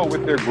nowhere to go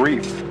with their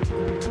grief.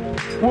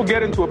 We'll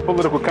get into a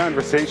political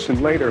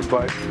conversation later,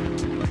 but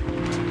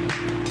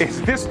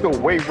is this the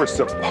way we're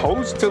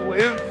supposed to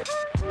live?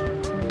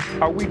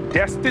 Are we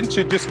destined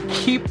to just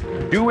keep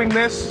doing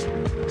this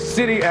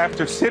city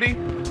after city?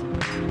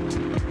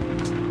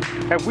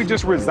 Have we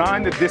just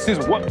resigned that this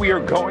is what we are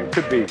going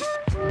to be?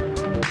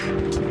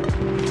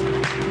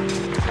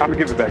 I'm gonna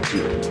give it back to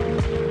you.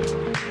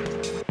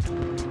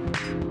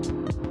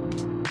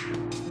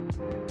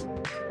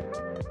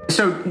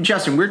 So,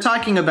 Justin, we're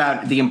talking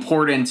about the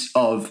importance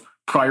of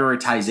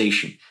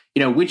prioritization.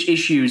 Which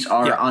issues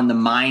are on the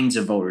minds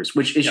of voters,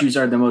 which issues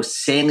are the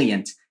most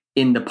salient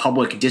in the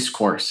public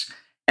discourse.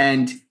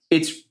 And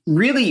it's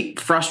really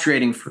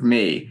frustrating for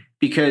me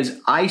because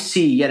I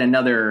see yet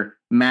another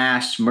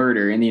mass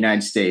murder in the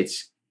United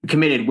States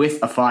committed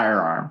with a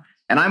firearm.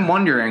 And I'm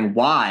wondering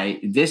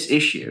why this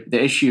issue,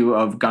 the issue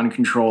of gun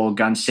control,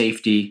 gun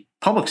safety,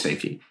 public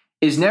safety,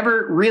 is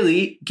never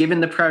really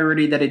given the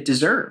priority that it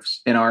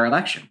deserves in our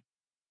election.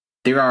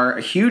 There are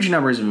huge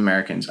numbers of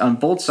Americans on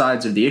both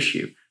sides of the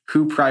issue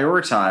who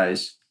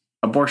prioritize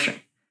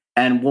abortion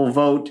and will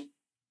vote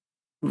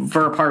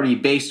for a party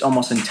based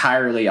almost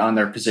entirely on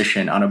their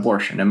position on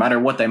abortion, no matter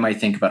what they might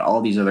think about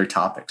all these other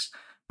topics.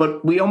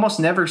 But we almost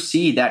never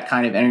see that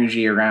kind of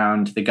energy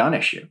around the gun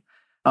issue.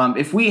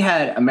 If we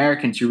had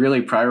Americans who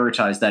really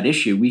prioritize that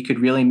issue, we could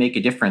really make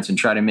a difference and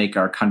try to make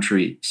our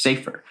country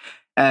safer.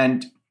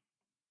 And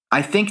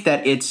I think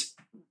that it's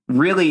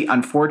really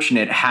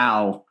unfortunate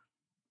how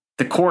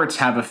the courts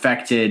have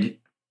affected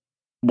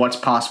what's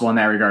possible in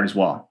that regard as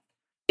well.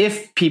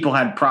 If people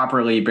had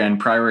properly been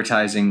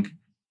prioritizing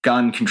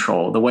gun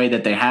control the way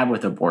that they have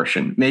with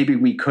abortion, maybe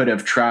we could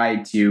have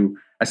tried to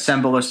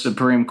assemble a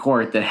Supreme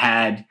Court that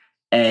had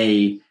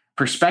a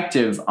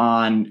perspective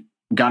on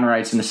gun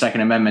rights in the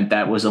Second Amendment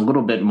that was a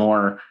little bit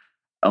more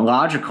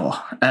logical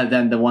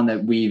than the one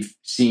that we've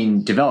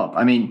seen develop.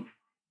 I mean,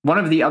 one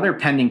of the other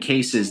pending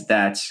cases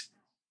that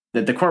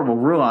the court will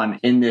rule on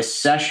in this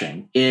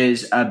session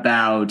is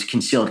about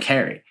concealed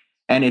carry.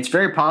 And it's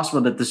very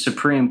possible that the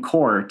Supreme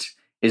Court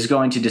is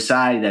going to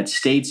decide that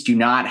states do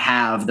not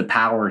have the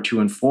power to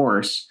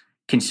enforce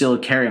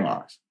concealed carry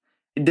laws.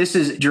 This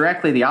is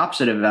directly the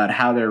opposite about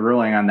how they're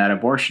ruling on that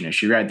abortion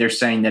issue, right? They're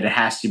saying that it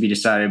has to be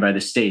decided by the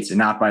states and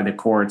not by the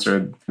courts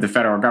or the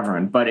federal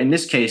government. But in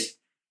this case,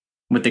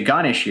 with the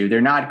gun issue,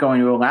 they're not going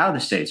to allow the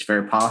states,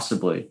 very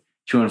possibly,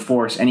 to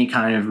enforce any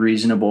kind of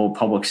reasonable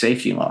public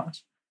safety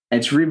laws.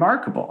 It's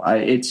remarkable.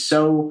 It's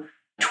so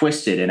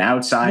twisted and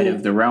outside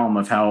of the realm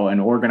of how an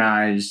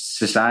organized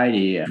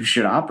society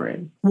should operate.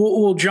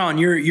 Well, John,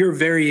 you're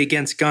very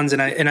against guns,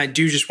 and I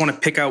do just want to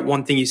pick out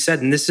one thing you said,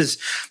 and this is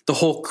the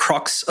whole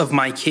crux of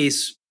my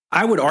case.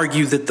 I would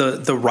argue that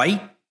the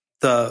right,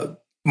 the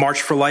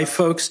March for Life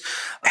folks,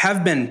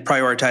 have been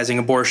prioritizing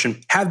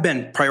abortion, have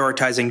been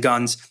prioritizing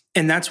guns.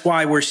 And that's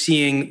why we're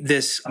seeing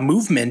this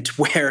movement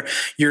where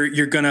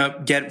you're going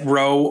to get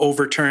Roe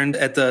overturned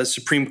at the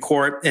Supreme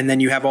Court, and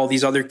then you have all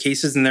these other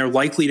cases, and they're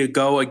likely to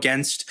go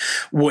against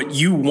what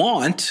you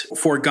want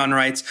for gun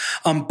rights.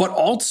 But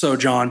also,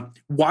 John,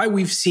 why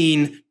we've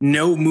seen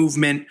no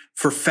movement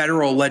for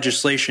federal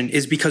legislation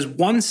is because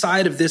one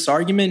side of this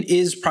argument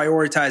is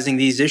prioritizing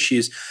these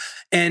issues.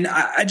 And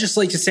I just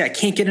like to say I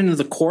can't get into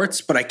the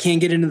courts, but I can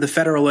get into the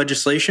federal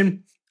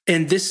legislation.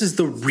 And this is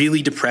the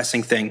really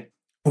depressing thing.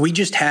 We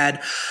just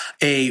had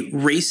a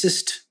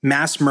racist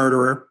mass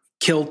murderer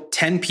kill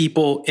 10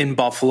 people in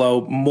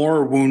Buffalo,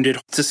 more wounded,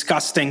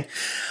 disgusting.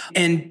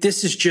 And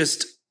this is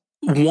just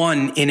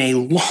one in a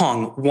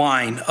long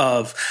line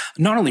of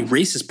not only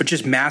racist, but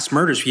just mass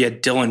murders. We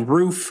had Dylan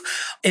Roof.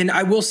 And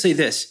I will say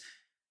this.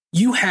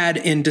 You had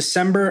in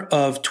December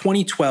of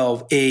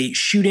 2012 a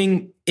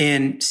shooting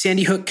in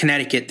Sandy Hook,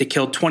 Connecticut that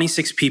killed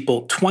 26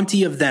 people.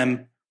 20 of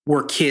them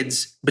were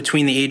kids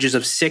between the ages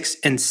of 6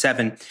 and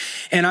 7.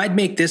 And I'd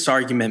make this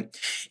argument.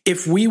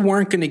 If we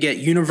weren't going to get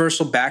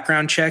universal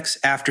background checks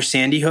after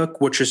Sandy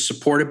Hook, which is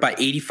supported by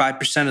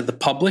 85% of the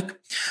public,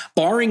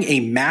 barring a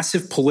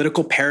massive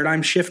political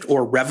paradigm shift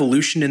or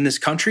revolution in this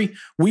country,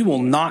 we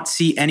will not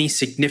see any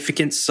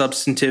significant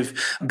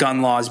substantive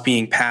gun laws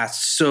being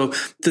passed. So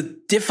the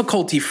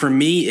difficulty for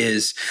me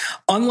is,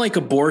 unlike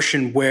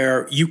abortion,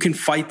 where you can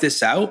fight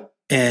this out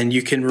and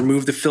you can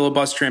remove the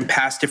filibuster and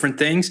pass different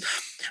things,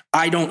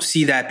 I don't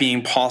see that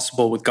being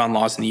possible with gun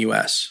laws in the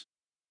U.S.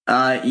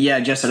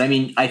 Yeah, Justin, I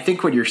mean, I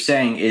think what you're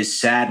saying is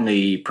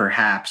sadly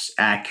perhaps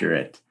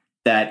accurate,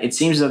 that it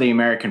seems that the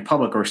American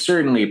public, or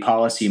certainly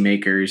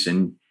policymakers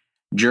and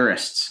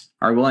jurists,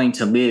 are willing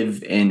to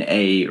live in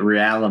a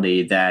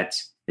reality that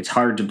it's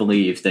hard to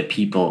believe that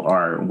people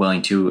are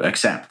willing to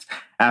accept.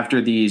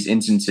 After these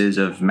instances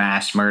of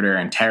mass murder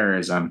and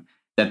terrorism,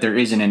 that there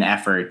isn't an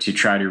effort to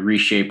try to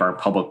reshape our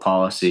public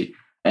policy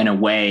in a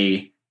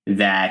way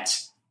that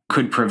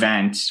could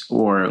prevent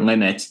or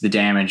limit the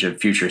damage of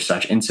future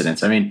such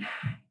incidents. I mean,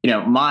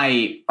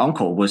 my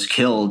uncle was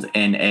killed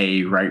in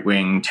a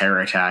right-wing terror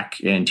attack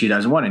in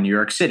 2001 in New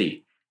York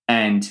City.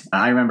 And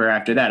I remember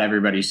after that,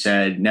 everybody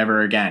said,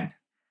 never again.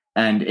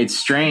 And it's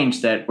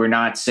strange that we're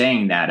not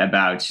saying that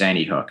about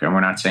Sandy Hook, and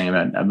we're not saying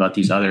about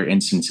these other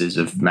instances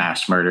of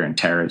mass murder and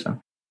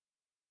terrorism.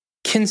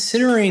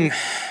 Considering,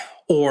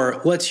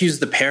 or let's use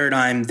the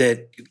paradigm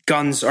that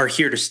guns are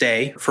here to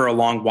stay for a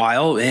long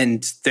while,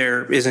 and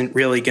there isn't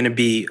really going to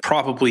be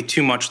probably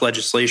too much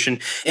legislation.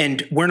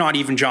 And we're not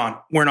even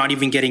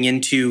getting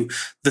into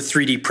the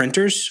 3D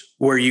printers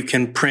where you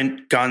can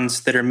print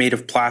guns that are made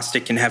of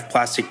plastic and have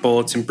plastic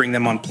bullets and bring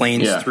them on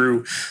planes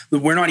through.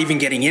 We're not even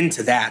getting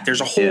into that.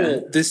 There's a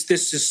whole, this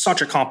is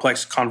such a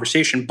complex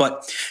conversation.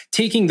 But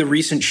taking the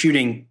recent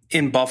shooting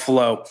in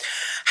Buffalo,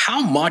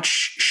 how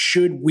much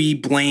should we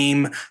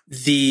blame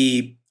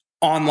the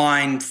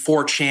online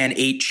 4chan,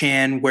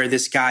 8chan, where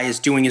this guy is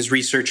doing his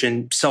research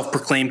and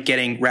self-proclaimed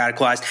getting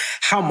radicalized?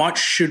 How much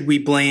should we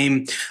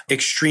blame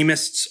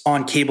extremists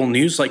on cable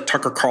news like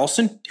Tucker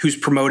Carlson, who's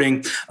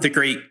promoting the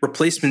great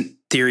replacement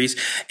theories?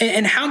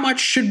 And how much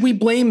should we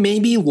blame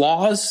maybe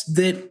laws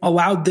that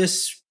allowed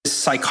this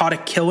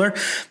psychotic killer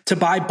to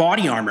buy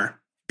body armor?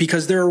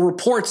 Because there are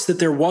reports that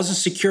there was a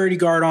security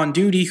guard on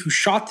duty who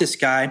shot this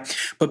guy,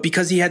 but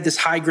because he had this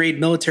high-grade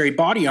military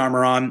body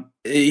armor on,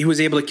 he was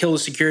able to kill the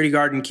security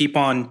guard and keep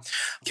on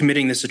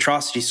committing this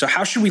atrocity. So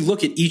how should we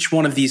look at each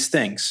one of these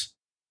things?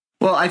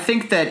 Well, I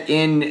think that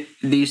in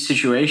these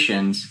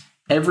situations,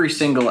 every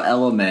single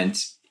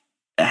element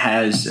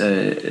has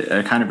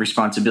a kind of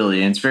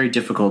responsibility, and it's very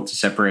difficult to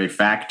separate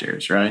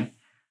factors, right?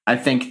 I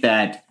think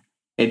that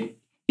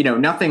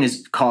nothing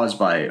is caused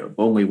by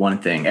only one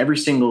thing. Every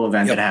single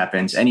event that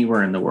happens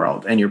anywhere in the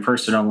world, and your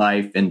personal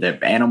life in the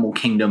animal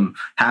kingdom,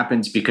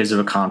 happens because of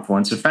a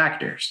confluence of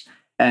factors.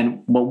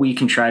 And what we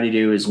can try to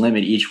do is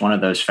limit each one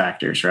of those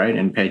factors, right?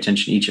 And pay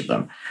attention to each of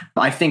them.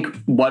 I think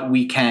what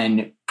we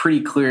can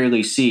pretty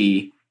clearly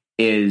see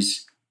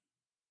is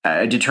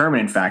a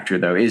determinant factor,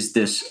 though, is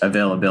this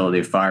availability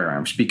of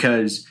firearms.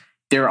 Because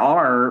there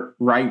are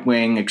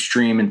right-wing,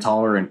 extreme,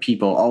 intolerant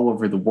people all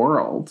over the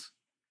world,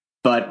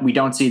 but we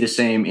don't see the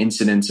same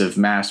incidents of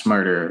mass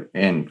murder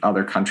in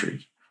other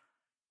countries.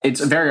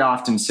 It's very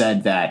often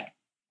said that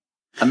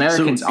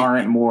Americans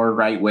aren't more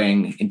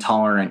right-wing,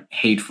 intolerant,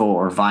 hateful,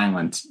 or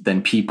violent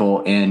than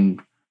people in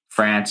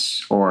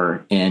France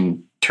or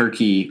in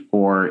Turkey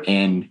or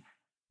in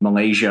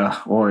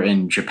Malaysia or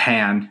in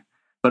Japan,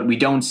 but we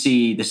don't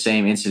see the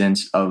same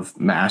incidents of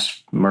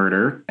mass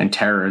murder and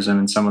terrorism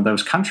in some of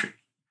those countries.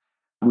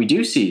 We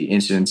do see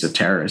incidents of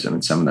terrorism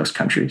in some of those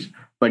countries,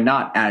 but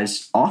not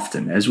as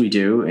often as we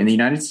do in the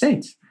United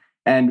States.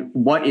 And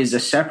what is a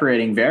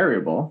separating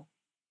variable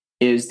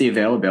is the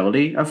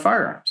availability of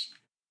firearms.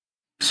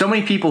 So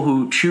many people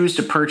who choose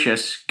to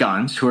purchase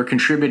guns, who are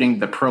contributing to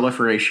the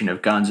proliferation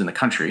of guns in the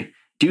country,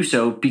 do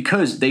so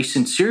because they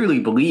sincerely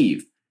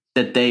believe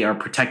that they are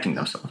protecting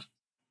themselves.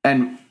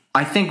 And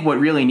I think what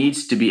really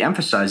needs to be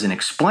emphasized and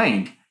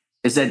explained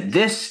is that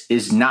this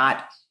is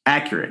not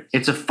accurate.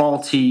 It's a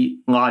faulty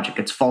logic.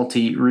 It's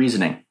faulty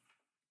reasoning.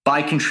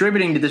 By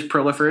contributing to this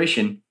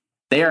proliferation,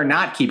 they are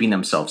not keeping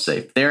themselves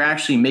safe. They're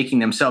actually making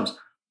themselves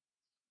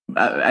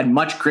at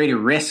much greater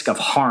risk of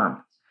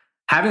harm.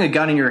 Having a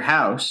gun in your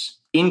house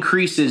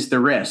increases the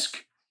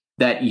risk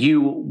that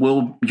you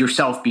will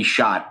yourself be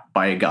shot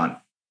by a gun.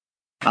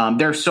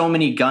 There are so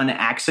many gun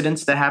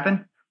accidents that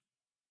happen.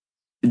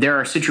 There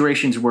are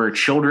situations where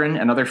children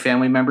and other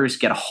family members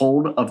get a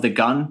hold of the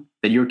gun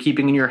that you're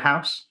keeping in your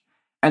house.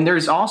 And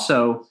there's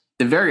also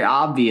the very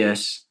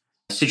obvious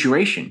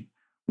situation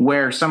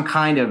where some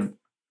kind of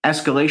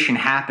escalation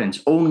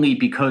happens only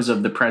because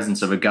of the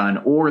presence of a gun,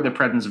 or the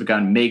presence of a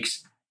gun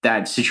makes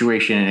that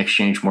situation in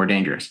exchange more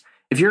dangerous.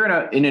 If you're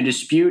in a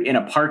dispute in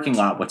a parking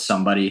lot with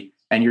somebody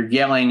and you're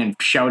yelling and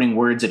shouting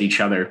words at each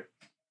other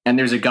and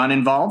there's a gun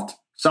involved,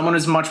 someone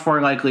is much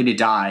more likely to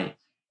die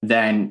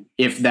than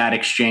if that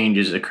exchange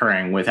is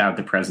occurring without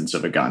the presence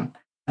of a gun.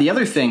 The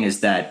other thing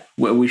is that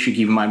what we should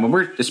keep in mind when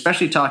we're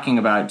especially talking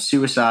about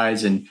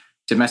suicides and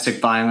domestic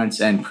violence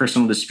and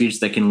personal disputes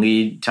that can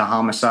lead to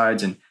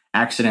homicides and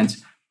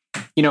accidents,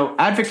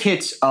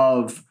 advocates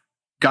of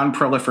gun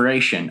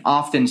proliferation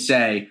often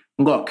say,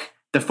 look,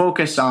 the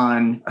focus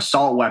on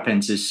assault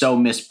weapons is so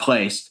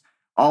misplaced.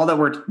 All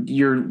that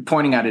you're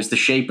pointing at is the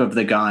shape of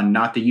the gun,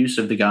 not the use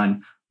of the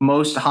gun.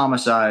 Most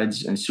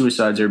homicides and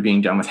suicides are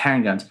being done with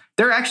handguns.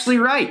 They're actually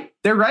right.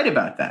 They're right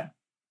about that.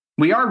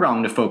 We are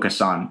wrong to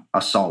focus on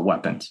assault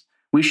weapons.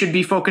 We should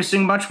be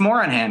focusing much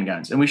more on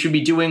handguns, and we should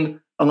be doing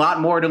a lot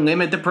more to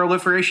limit the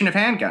proliferation of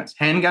handguns.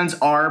 Handguns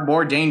are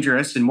more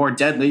dangerous and more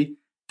deadly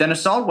than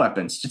assault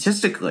weapons,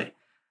 statistically.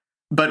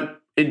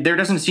 But there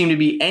doesn't seem to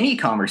be any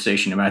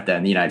conversation about that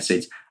in the United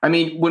States. I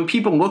mean, when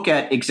people look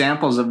at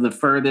examples of the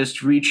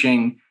furthest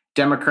reaching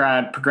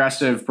Democrat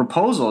progressive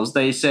proposals,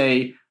 they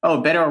say,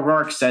 oh, Beto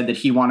O'Rourke said that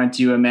he wanted to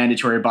do a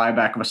mandatory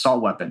buyback of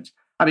assault weapons.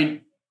 I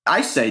mean,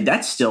 I say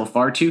that's still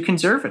far too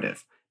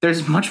conservative.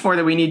 There's much more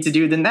that we need to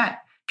do than that.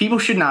 People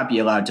should not be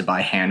allowed to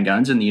buy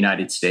handguns in the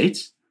United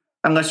States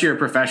unless you're a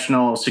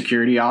professional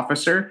security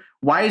officer.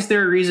 Why is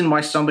there a reason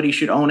why somebody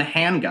should own a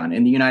handgun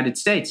in the United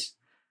States?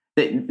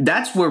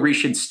 That's where we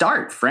should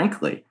start,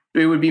 frankly.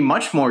 It would be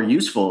much more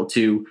useful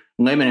to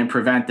limit and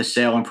prevent the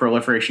sale and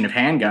proliferation of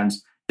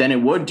handguns than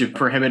it would to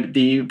prohibit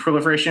the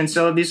proliferation and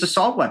sale of these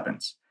assault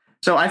weapons.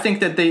 So I think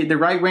that the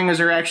right-wingers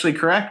are actually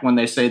correct when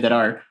they say that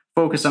our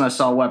focus on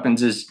assault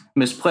weapons is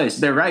misplaced.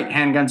 They're right.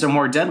 Handguns are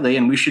more deadly,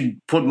 and we should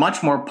put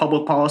much more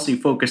public policy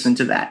focus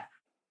into that.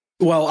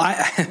 Well,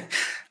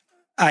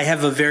 I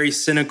have a very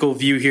cynical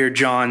view here,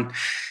 John.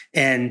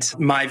 And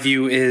my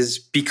view is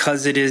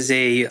because it is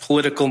a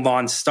political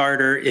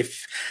non-starter.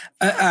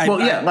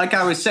 Like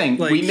I was saying,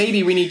 we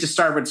need to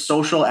start with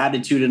social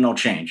attitudinal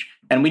change.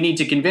 And we need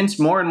to convince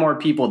more and more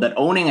people that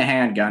owning a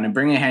handgun and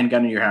bringing a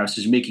handgun in your house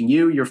is making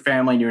you, your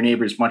family, and your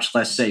neighbors much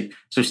less safe.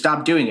 So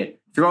stop doing it.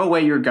 Throw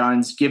away your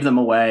guns, give them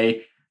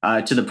away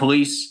to the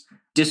police,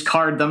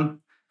 discard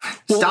them.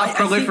 Stop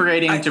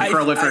proliferating to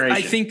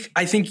proliferation.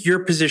 I think your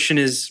position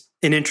is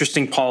an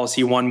interesting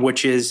policy one,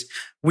 which is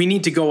we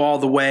need to go all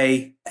the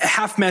way.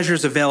 Half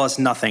measures avail us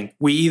nothing.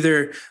 We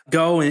either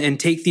go and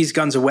take these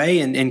guns away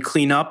and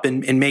clean up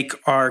and make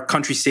our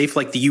country safe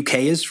like the UK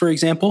is, for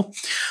example,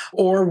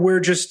 or we're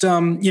just,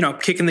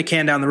 kicking the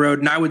can down the road.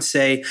 And I would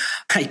say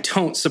I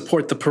don't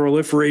support the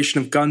proliferation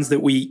of guns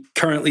that we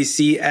currently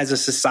see as a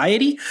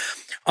society,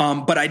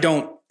 but I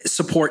don't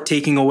support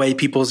taking away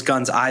people's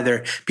guns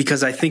either,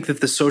 because I think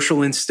that the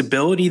social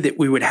instability that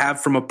we would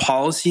have from a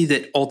policy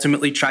that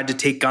ultimately tried to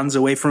take guns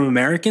away from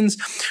Americans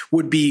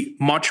would be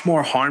much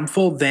more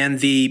harmful than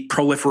the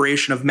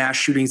proliferation of mass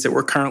shootings that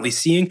we're currently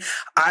seeing.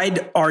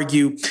 I'd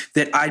argue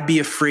that I'd be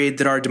afraid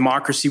that our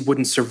democracy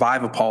wouldn't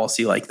survive a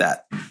policy like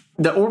that.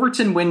 The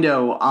Overton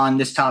window on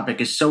this topic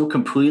is so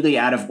completely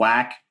out of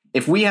whack.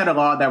 If we had a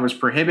law that was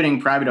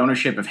prohibiting private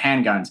ownership of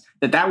handguns,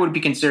 that would be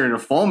considered a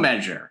full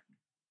measure.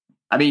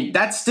 I mean,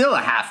 that's still a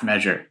half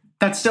measure.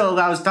 That still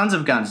allows tons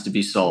of guns to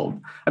be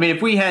sold. I mean,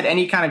 if we had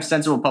any kind of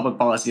sensible public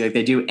policy like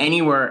they do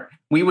anywhere,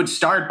 we would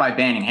start by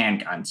banning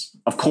handguns,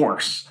 of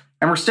course.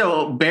 And we're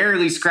still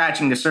barely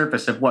scratching the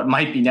surface of what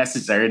might be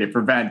necessary to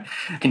prevent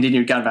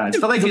continued gun violence.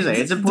 But like you say,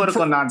 it's a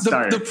political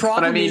non-starter. The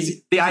problem but I mean,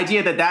 is the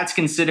idea that that's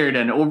considered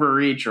an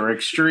overreach or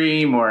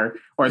extreme or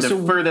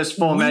the furthest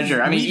full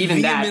measure. I mean,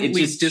 even that, it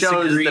just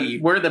shows that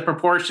where the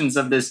proportions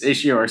of this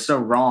issue are so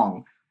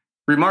wrong,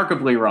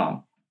 remarkably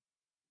wrong.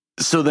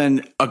 So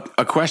then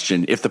a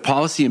question, if the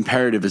policy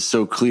imperative is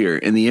so clear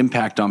and the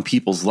impact on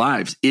people's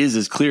lives is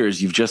as clear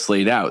as you've just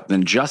laid out,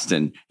 then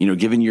Justin,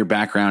 given your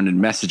background in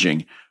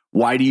messaging,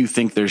 why do you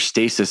think there's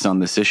stasis on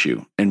this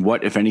issue? And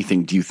what, if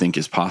anything, do you think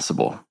is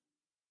possible?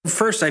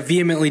 First, I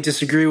vehemently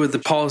disagree with the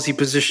policy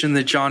position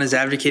that John is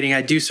advocating.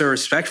 I do so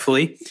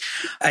respectfully.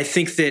 I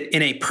think that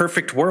in a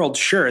perfect world,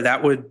 sure,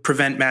 that would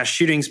prevent mass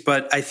shootings.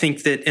 But I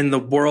think that in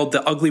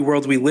the ugly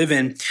world we live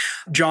in,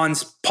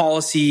 John's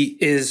policy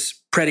is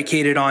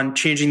predicated on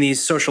changing these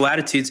social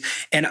attitudes.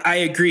 And I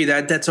agree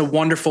that that's a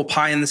wonderful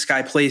pie in the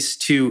sky place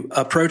to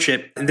approach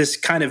it. And this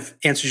kind of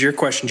answers your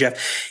question,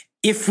 Jeff.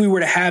 If we were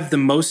to have the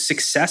most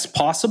success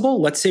possible,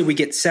 let's say we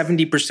get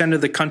 70%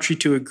 of the country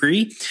to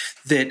agree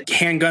that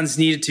handguns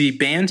needed to be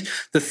banned,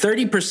 the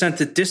 30%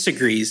 that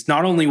disagrees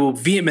not only will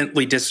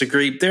vehemently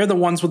disagree, they're the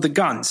ones with the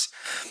guns.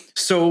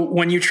 So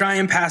when you try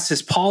and pass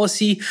this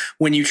policy,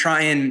 when you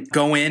try and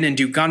go in and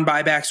do gun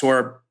buybacks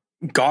or,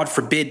 God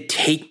forbid,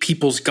 take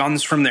people's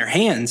guns from their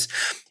hands,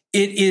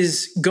 it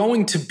is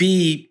going to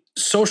be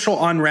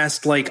social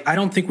unrest like I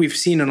don't think we've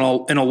seen in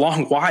a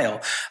long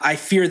while. I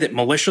fear that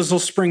militias will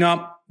spring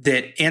up,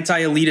 that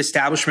anti-elite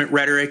establishment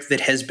rhetoric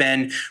that has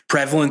been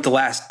prevalent the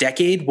last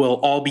decade will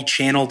all be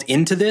channeled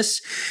into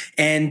this.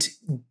 And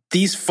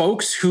these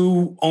folks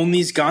who own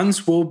these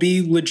guns will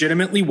be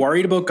legitimately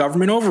worried about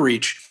government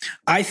overreach.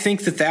 I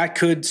think that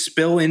could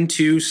spill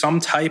into some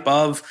type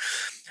of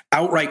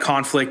outright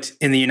conflict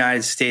in the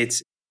United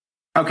States.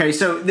 Okay,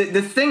 so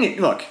the thing,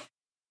 look,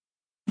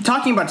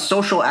 talking about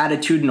social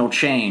attitudinal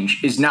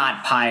change is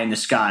not pie in the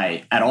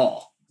sky at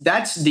all.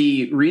 That's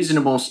the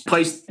reasonable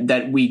place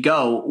that we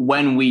go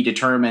when we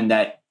determine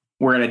that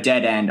we're at a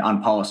dead end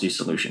on policy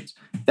solutions.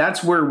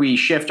 That's where we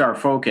shift our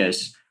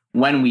focus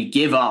when we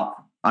give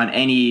up on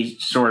any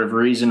sort of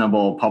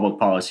reasonable public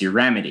policy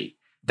remedy.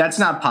 That's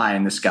not pie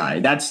in the sky.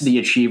 That's the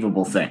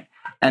achievable thing.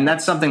 And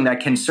that's something that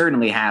can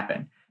certainly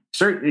happen.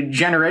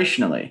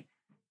 Generationally,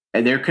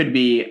 there could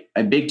be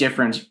a big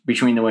difference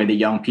between the way the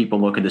young people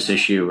look at this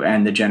issue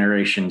and the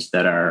generations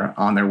that are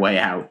on their way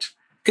out.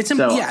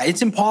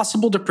 It's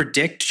impossible to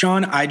predict,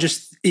 John.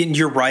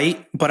 You're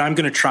right, but I'm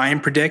going to try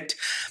and predict.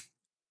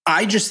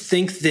 I just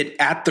think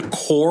that at the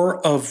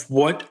core of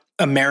what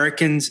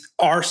Americans,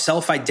 our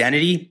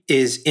self-identity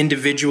is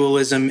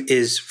individualism,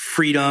 is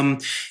freedom,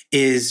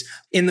 is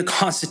in the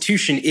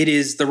Constitution. It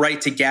is the right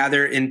to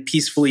gather and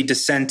peacefully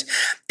dissent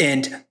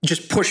and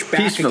just push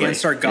back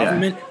against our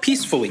government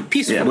peacefully.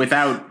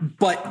 Without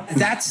but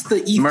that's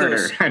the ethos.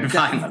 Murder and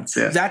violence.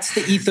 Yeah. That's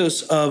the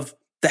ethos of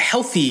the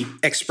healthy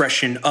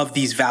expression of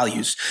these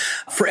values.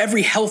 For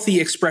every healthy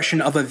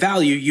expression of a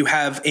value, you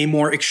have a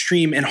more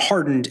extreme and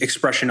hardened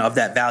expression of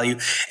that value.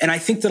 And I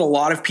think that a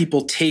lot of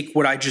people take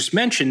what I just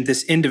mentioned,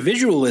 this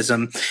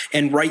individualism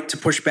and right to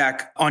push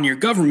back on your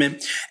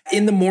government,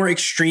 in the more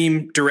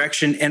extreme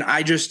direction. And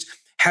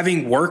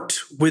having worked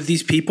with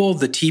these people,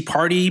 the Tea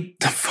Party,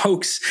 the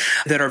folks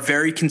that are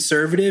very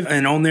conservative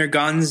and own their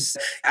guns,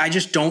 I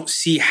just don't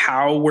see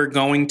how we're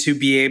going to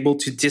be able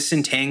to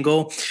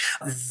disentangle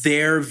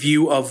their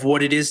view of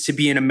what it is to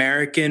be an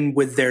American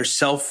with their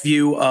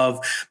self-view of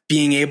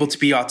being able to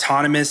be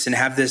autonomous and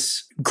have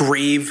this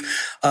grave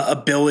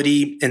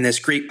ability and this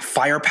great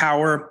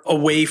firepower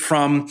away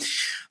from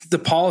the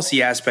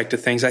policy aspect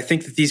of things. I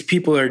think that these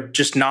people are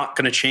just not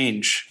going to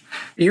change.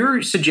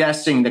 You're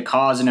suggesting the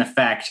cause and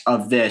effect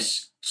of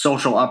this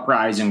social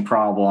uprising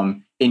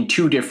problem in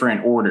two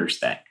different orders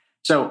then.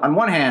 So on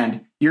one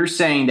hand, you're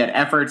saying that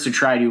efforts to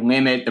try to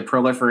limit the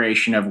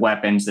proliferation of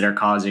weapons that are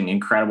causing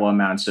incredible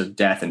amounts of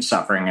death and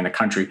suffering in the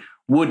country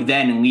would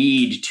then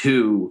lead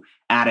to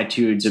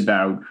attitudes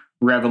about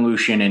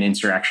revolution and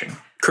insurrection.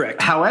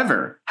 Correct.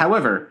 However,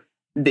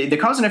 the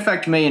cause and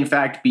effect may in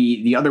fact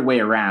be the other way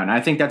around.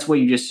 I think that's what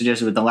you just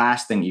suggested with the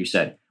last thing you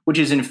said, which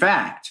is in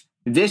fact,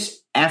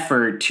 this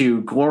effort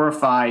to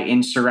glorify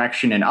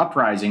insurrection and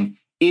uprising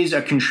is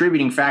a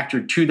contributing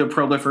factor to the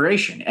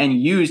proliferation and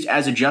used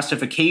as a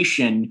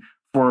justification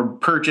for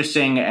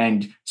purchasing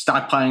and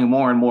stockpiling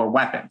more and more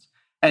weapons.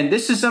 And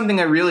this is something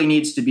that really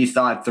needs to be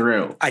thought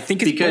through. I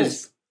think it's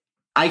because both.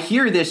 I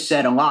hear this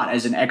said a lot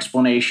as an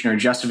explanation or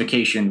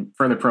justification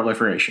for the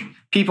proliferation.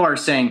 People are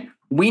saying,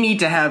 we need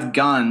to have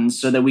guns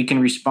so that we can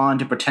respond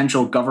to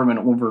potential government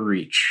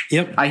overreach.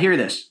 Yep. I hear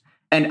this.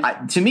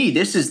 And to me,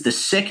 this is the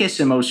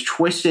sickest and most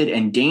twisted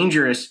and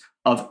dangerous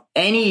of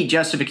any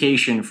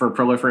justification for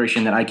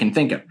proliferation that I can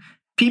think of.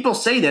 People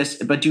say this,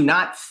 but do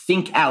not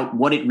think out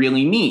what it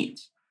really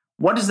means.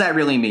 What does that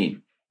really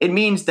mean? It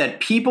means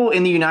that people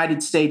in the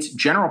United States,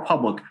 general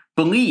public,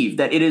 believe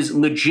that it is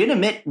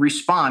legitimate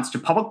response to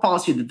public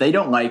policy that they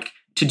don't like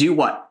to do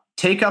what?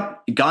 Take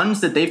up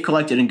guns that they've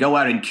collected and go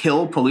out and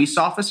kill police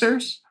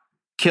officers,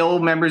 kill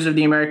members of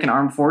the American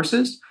Armed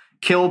Forces,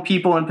 kill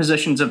people in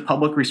positions of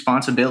public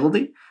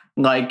responsibility,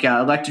 like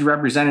elected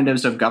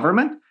representatives of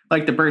government,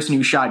 like the person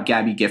who shot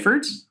Gabby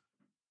Giffords,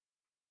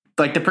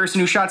 like the person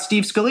who shot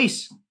Steve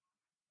Scalise.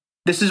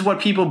 This is what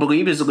people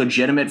believe is a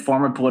legitimate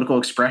form of political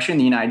expression in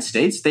the United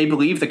States. They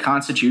believe the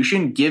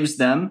Constitution gives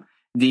them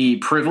the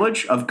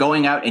privilege of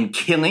going out and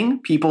killing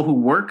people who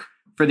work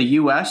for the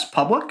U.S.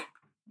 public.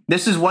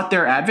 This is what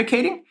they're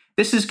advocating.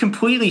 This is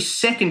completely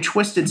sick and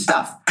twisted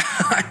stuff.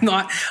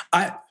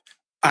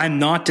 I'm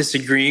not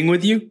disagreeing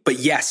with you, but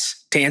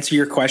yes, to answer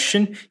your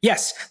question,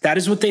 yes, that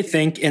is what they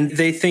think. And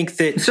they think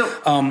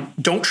that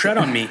don't tread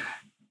on me.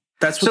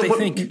 That's what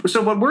they think.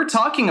 So what we're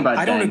talking about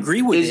I don't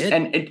agree with is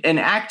an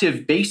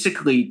active,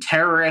 basically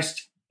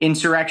terrorist,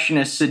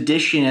 insurrectionist,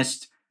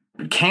 seditionist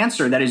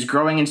cancer that is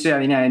growing inside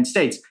the United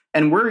States.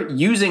 And we're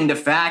using the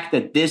fact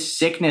that this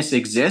sickness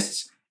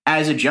exists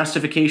as a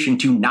justification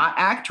to not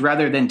act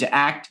rather than to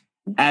act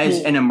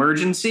as an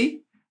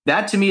emergency.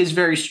 That to me is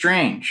very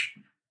strange.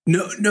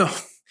 No.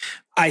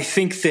 I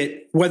think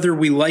that whether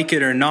we like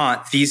it or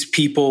not, these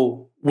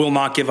people will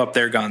not give up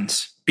their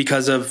guns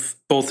because of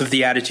both of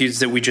the attitudes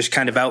that we just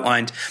kind of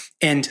outlined.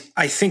 And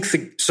I think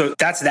so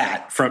that's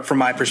that from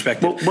my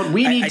perspective. Well, what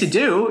we need to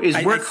do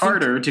is work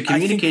harder to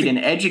communicate and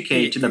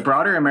educate to the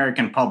broader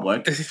American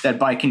public that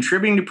by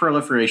contributing to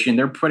proliferation,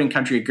 they're putting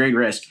country at great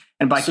risk.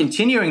 And by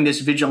continuing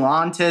this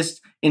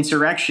vigilantist,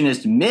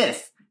 insurrectionist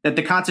myth that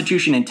the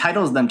Constitution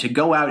entitles them to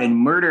go out and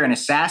murder and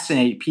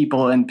assassinate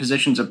people in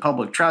positions of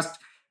public trust,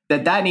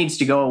 that needs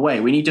to go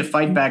away. We need to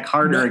fight back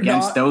harder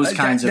against those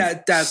kinds of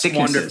that's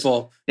sicknesses.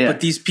 Wonderful. Yeah.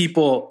 But these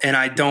people, and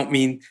I don't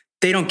mean,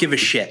 they don't give a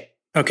shit.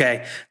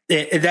 Okay.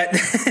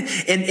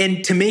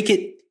 And to make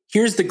it,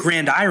 here's the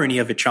grand irony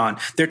of it, John.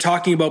 They're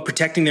talking about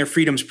protecting their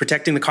freedoms,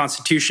 protecting the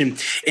Constitution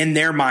in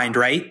their mind,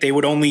 right? They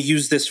would only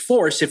use this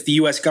force if the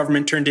US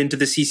government turned into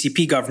the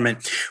CCP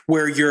government,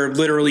 where you're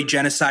literally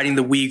genociding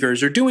the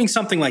Uyghurs or doing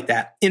something like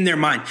that in their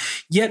mind.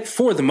 Yet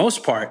for the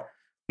most part,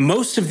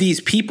 most of these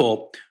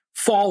people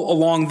fall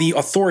along the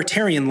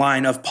authoritarian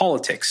line of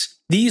politics.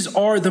 These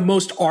are the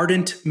most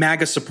ardent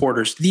MAGA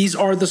supporters. These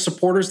are the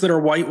supporters that are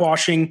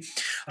whitewashing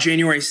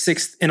January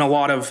 6th in a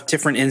lot of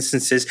different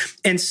instances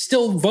and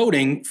still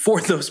voting for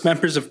those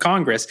members of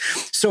Congress.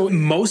 So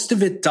most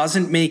of it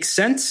doesn't make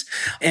sense.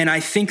 And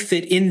I think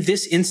that in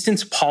this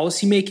instance,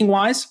 policymaking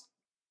wise,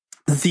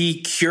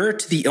 the cure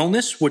to the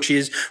illness, which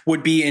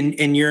would be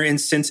in your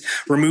instance,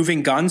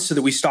 removing guns so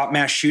that we stop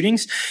mass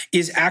shootings,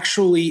 is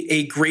actually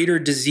a greater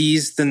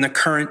disease than the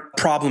current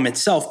problem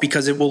itself,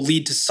 because it will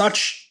lead to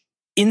such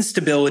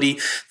instability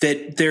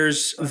that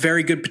there's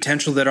very good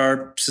potential that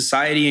our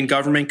society and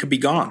government could be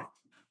gone.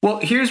 Well,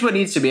 here's what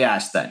needs to be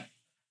asked then.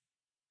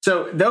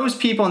 So those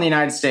people in the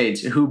United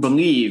States who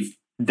believe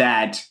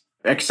that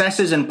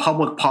excesses in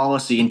public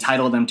policy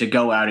entitle them to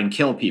go out and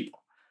kill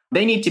people,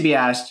 they need to be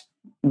asked,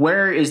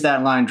 where is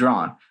that line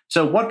drawn?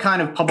 So what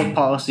kind of public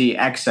policy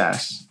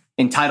excess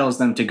entitles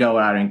them to go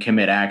out and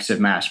commit acts of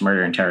mass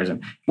murder and terrorism?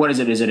 What is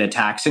it? Is it a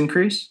tax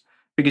increase?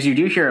 Because you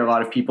do hear a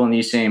lot of people in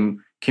these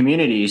same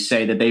communities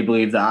say that they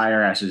believe the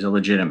IRS is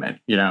illegitimate,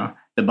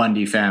 the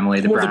Bundy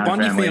family, the Brown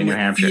family in New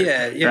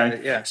Hampshire.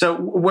 Yeah. So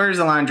where's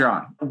the line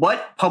drawn?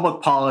 What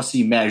public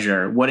policy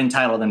measure would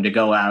entitle them to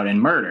go out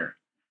and murder?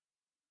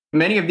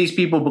 Many of these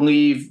people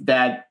believe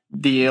that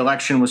the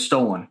election was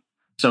stolen.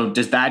 So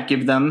does that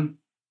give them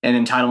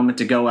an entitlement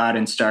to go out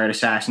and start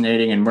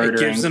assassinating and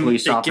murdering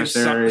police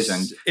officers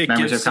and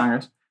members of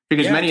Congress?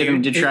 Because many of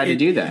them did try to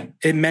do that.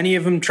 And many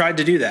of them tried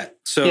to do that.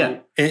 So,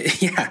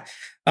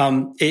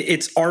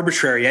 it's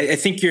arbitrary. I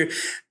think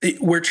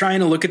we're trying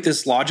to look at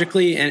this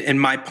logically.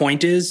 And my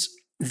point is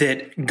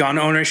that gun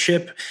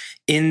ownership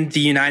in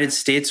the United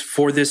States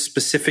for this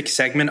specific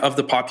segment of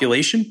the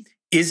population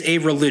is a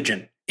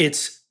religion.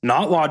 It's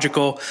not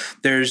logical.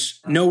 There's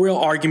no real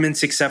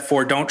arguments except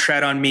for don't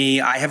tread on me.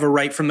 I have a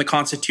right from the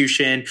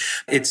Constitution.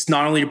 It's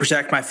not only to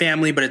protect my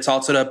family, but it's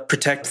also to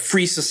protect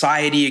free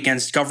society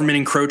against government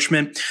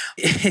encroachment.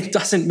 It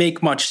doesn't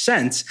make much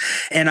sense.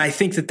 And I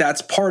think that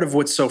that's part of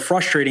what's so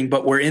frustrating,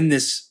 but we're in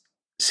this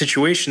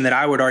situation that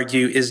I would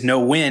argue is no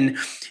win.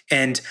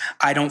 And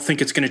I don't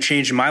think it's going to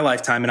change in my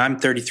lifetime. And I'm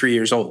 33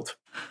 years old.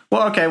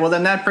 Well, okay. Well,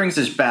 then that brings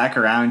us back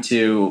around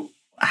to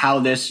how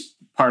this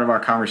part of our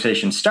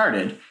conversation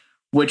started,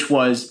 which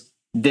was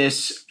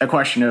a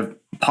question of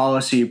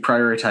policy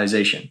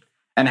prioritization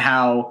and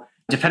how,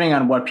 depending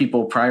on what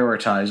people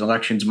prioritize,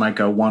 elections might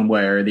go one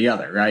way or the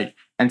other, right?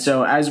 And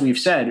so, as we've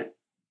said,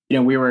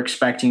 we were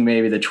expecting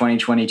maybe the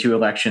 2022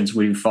 elections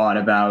we fought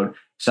about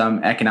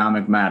some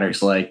economic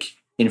matters like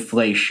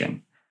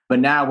inflation. But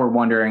now we're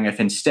wondering if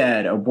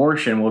instead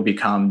abortion will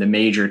become the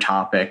major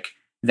topic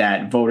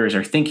that voters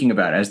are thinking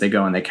about as they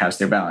go and they cast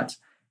their ballots.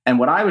 And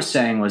what I was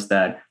saying was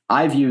that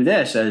I view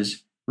this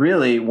as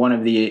really one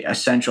of the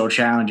essential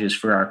challenges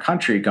for our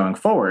country going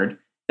forward.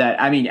 That,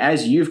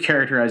 as you've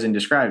characterized and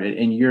described it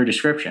in your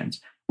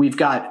descriptions, we've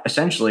got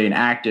essentially an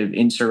active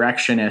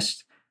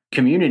insurrectionist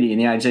community in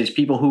the United States,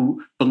 people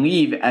who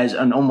believe as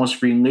an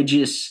almost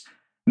religious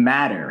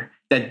matter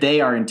that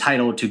they are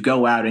entitled to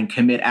go out and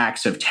commit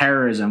acts of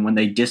terrorism when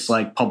they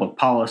dislike public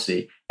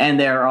policy and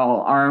they're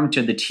all armed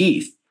to the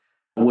teeth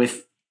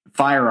with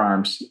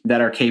firearms that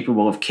are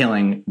capable of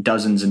killing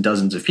dozens and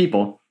dozens of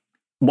people.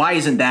 Why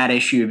isn't that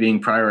issue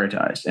being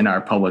prioritized in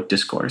our public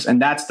discourse?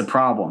 And that's the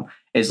problem.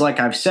 Is like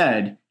I've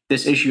said,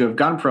 this issue of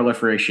gun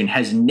proliferation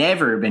has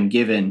never been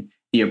given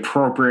the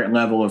appropriate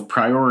level of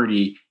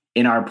priority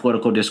in our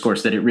political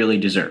discourse that it really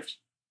deserves.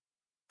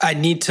 I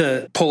need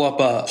to pull up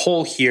a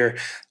hole here,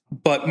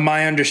 but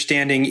my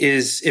understanding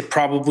is it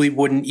probably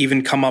wouldn't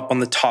even come up on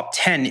the top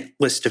 10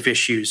 list of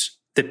issues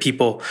that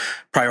people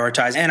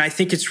prioritize. And I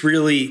think it's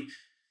really,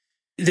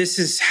 this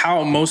is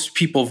how most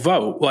people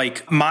vote.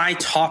 Like my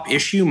top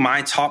issue,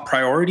 my top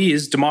priority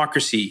is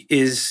democracy,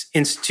 is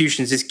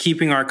institutions, is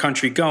keeping our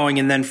country going.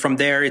 And then from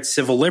there, it's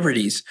civil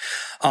liberties.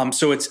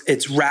 So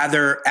it's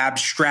rather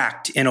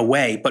abstract in a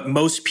way, but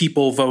most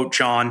people vote,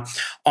 John,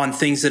 on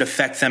things that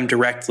affect them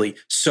directly.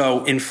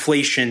 So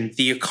inflation,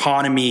 the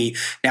economy,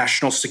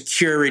 national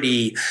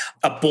security,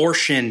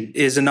 abortion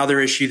is another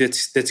issue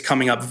that's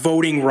coming up.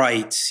 Voting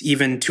rights,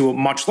 even to a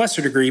much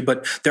lesser degree,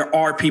 but there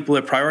are people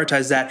that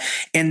prioritize that.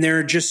 And there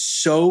are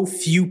just so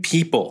few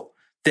people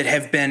that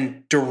have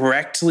been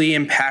directly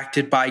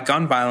impacted by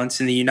gun violence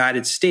in the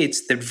United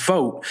States that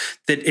vote,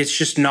 that it's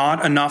just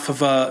not enough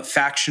of a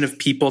faction of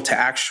people to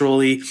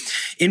actually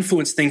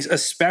influence things,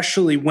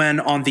 especially when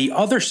on the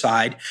other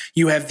side,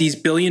 you have these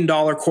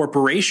billion-dollar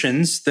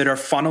corporations that are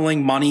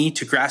funneling money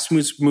to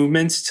grassroots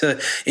movements to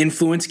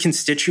influence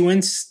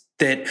constituents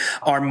that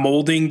are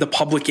molding the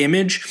public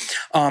image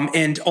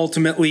and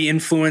ultimately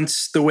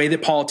influence the way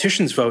that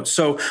politicians vote.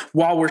 So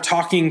while we're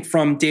talking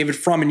from David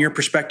Frum and your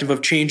perspective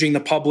of changing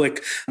the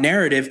public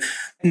narrative,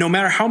 no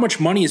matter how much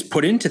money is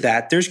put into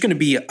that, there's going to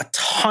be a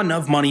ton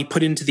of money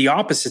put into the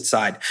opposite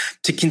side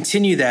to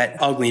continue that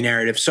ugly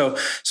narrative. So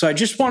I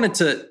just wanted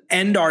to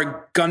end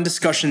our gun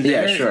discussion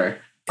there. Yeah, sure.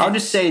 I'll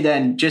just say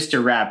then, just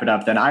to wrap it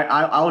up, then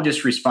I'll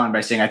just respond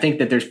by saying I think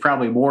that there's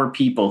probably more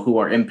people who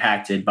are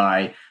impacted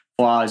by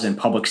flaws in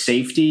public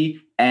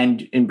safety,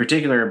 and in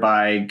particular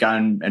by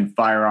gun and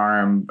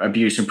firearm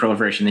abuse and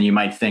proliferation than you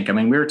might think. I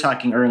mean, we were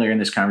talking earlier in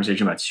this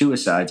conversation about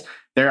suicides.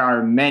 There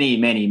are many,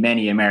 many,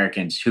 many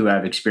Americans who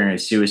have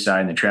experienced suicide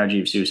and the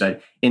tragedy of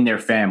suicide in their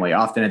family,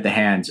 often at the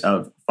hands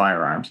of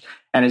firearms.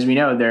 And as we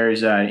know,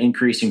 there's an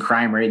increase in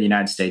crime rate in the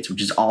United States,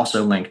 which is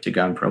also linked to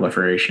gun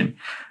proliferation.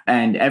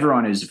 And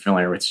everyone is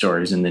familiar with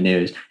stories in the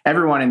news.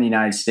 Everyone in the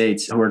United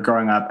States who are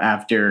growing up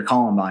after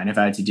Columbine have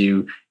had to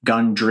do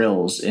gun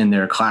drills in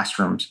their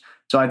classrooms.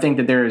 So I think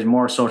that there is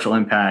more social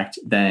impact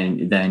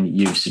than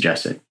you've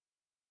suggested.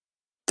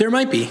 There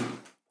might be.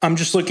 I'm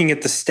just looking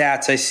at the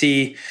stats. I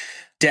see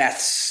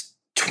deaths,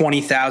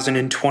 20,000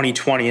 in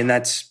 2020. And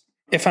that's,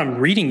 if I'm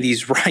reading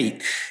these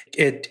right,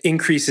 it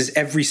increases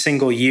every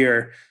single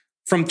year.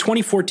 From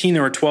 2014,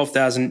 there were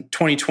 12,000.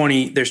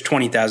 2020, there's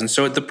 20,000.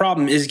 So the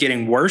problem is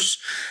getting worse.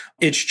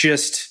 It's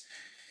just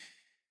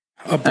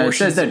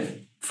abortion. It says that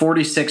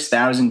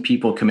 46,000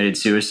 people committed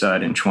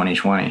suicide in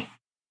 2020.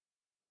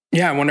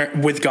 Yeah, I wonder,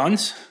 with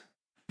guns?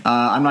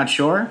 I'm not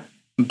sure,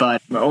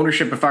 but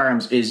ownership of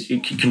firearms is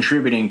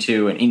contributing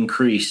to an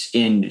increase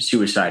in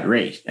suicide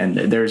rate. And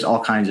there's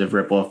all kinds of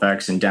ripple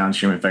effects and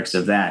downstream effects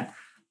of that,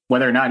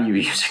 whether or not you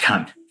use a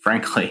gun,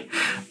 frankly.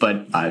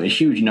 But a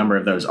huge number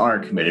of those are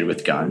committed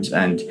with guns.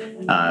 And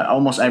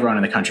almost everyone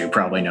in the country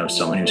probably knows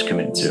someone who's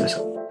committed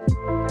suicide.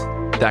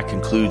 That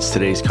concludes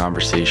today's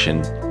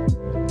conversation.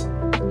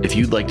 If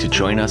you'd like to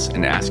join us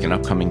and ask an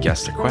upcoming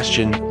guest a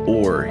question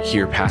or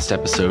hear past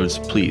episodes,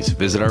 please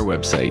visit our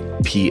website,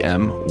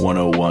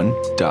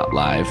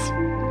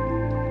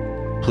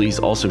 pm101.live. Please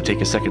also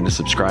take a second to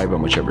subscribe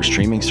on whichever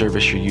streaming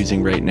service you're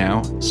using right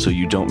now so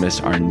you don't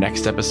miss our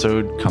next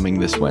episode coming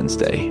this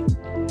Wednesday.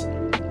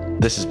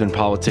 This has been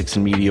Politics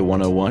and Media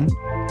 101.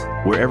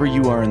 Wherever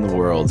you are in the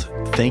world,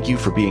 thank you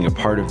for being a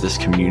part of this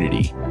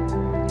community.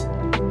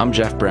 I'm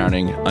Jeff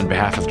Browning. On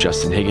behalf of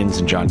Justin Higgins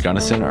and John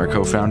Gunnison, our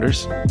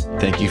co-founders,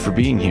 thank you for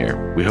being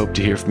here. We hope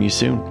to hear from you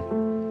soon.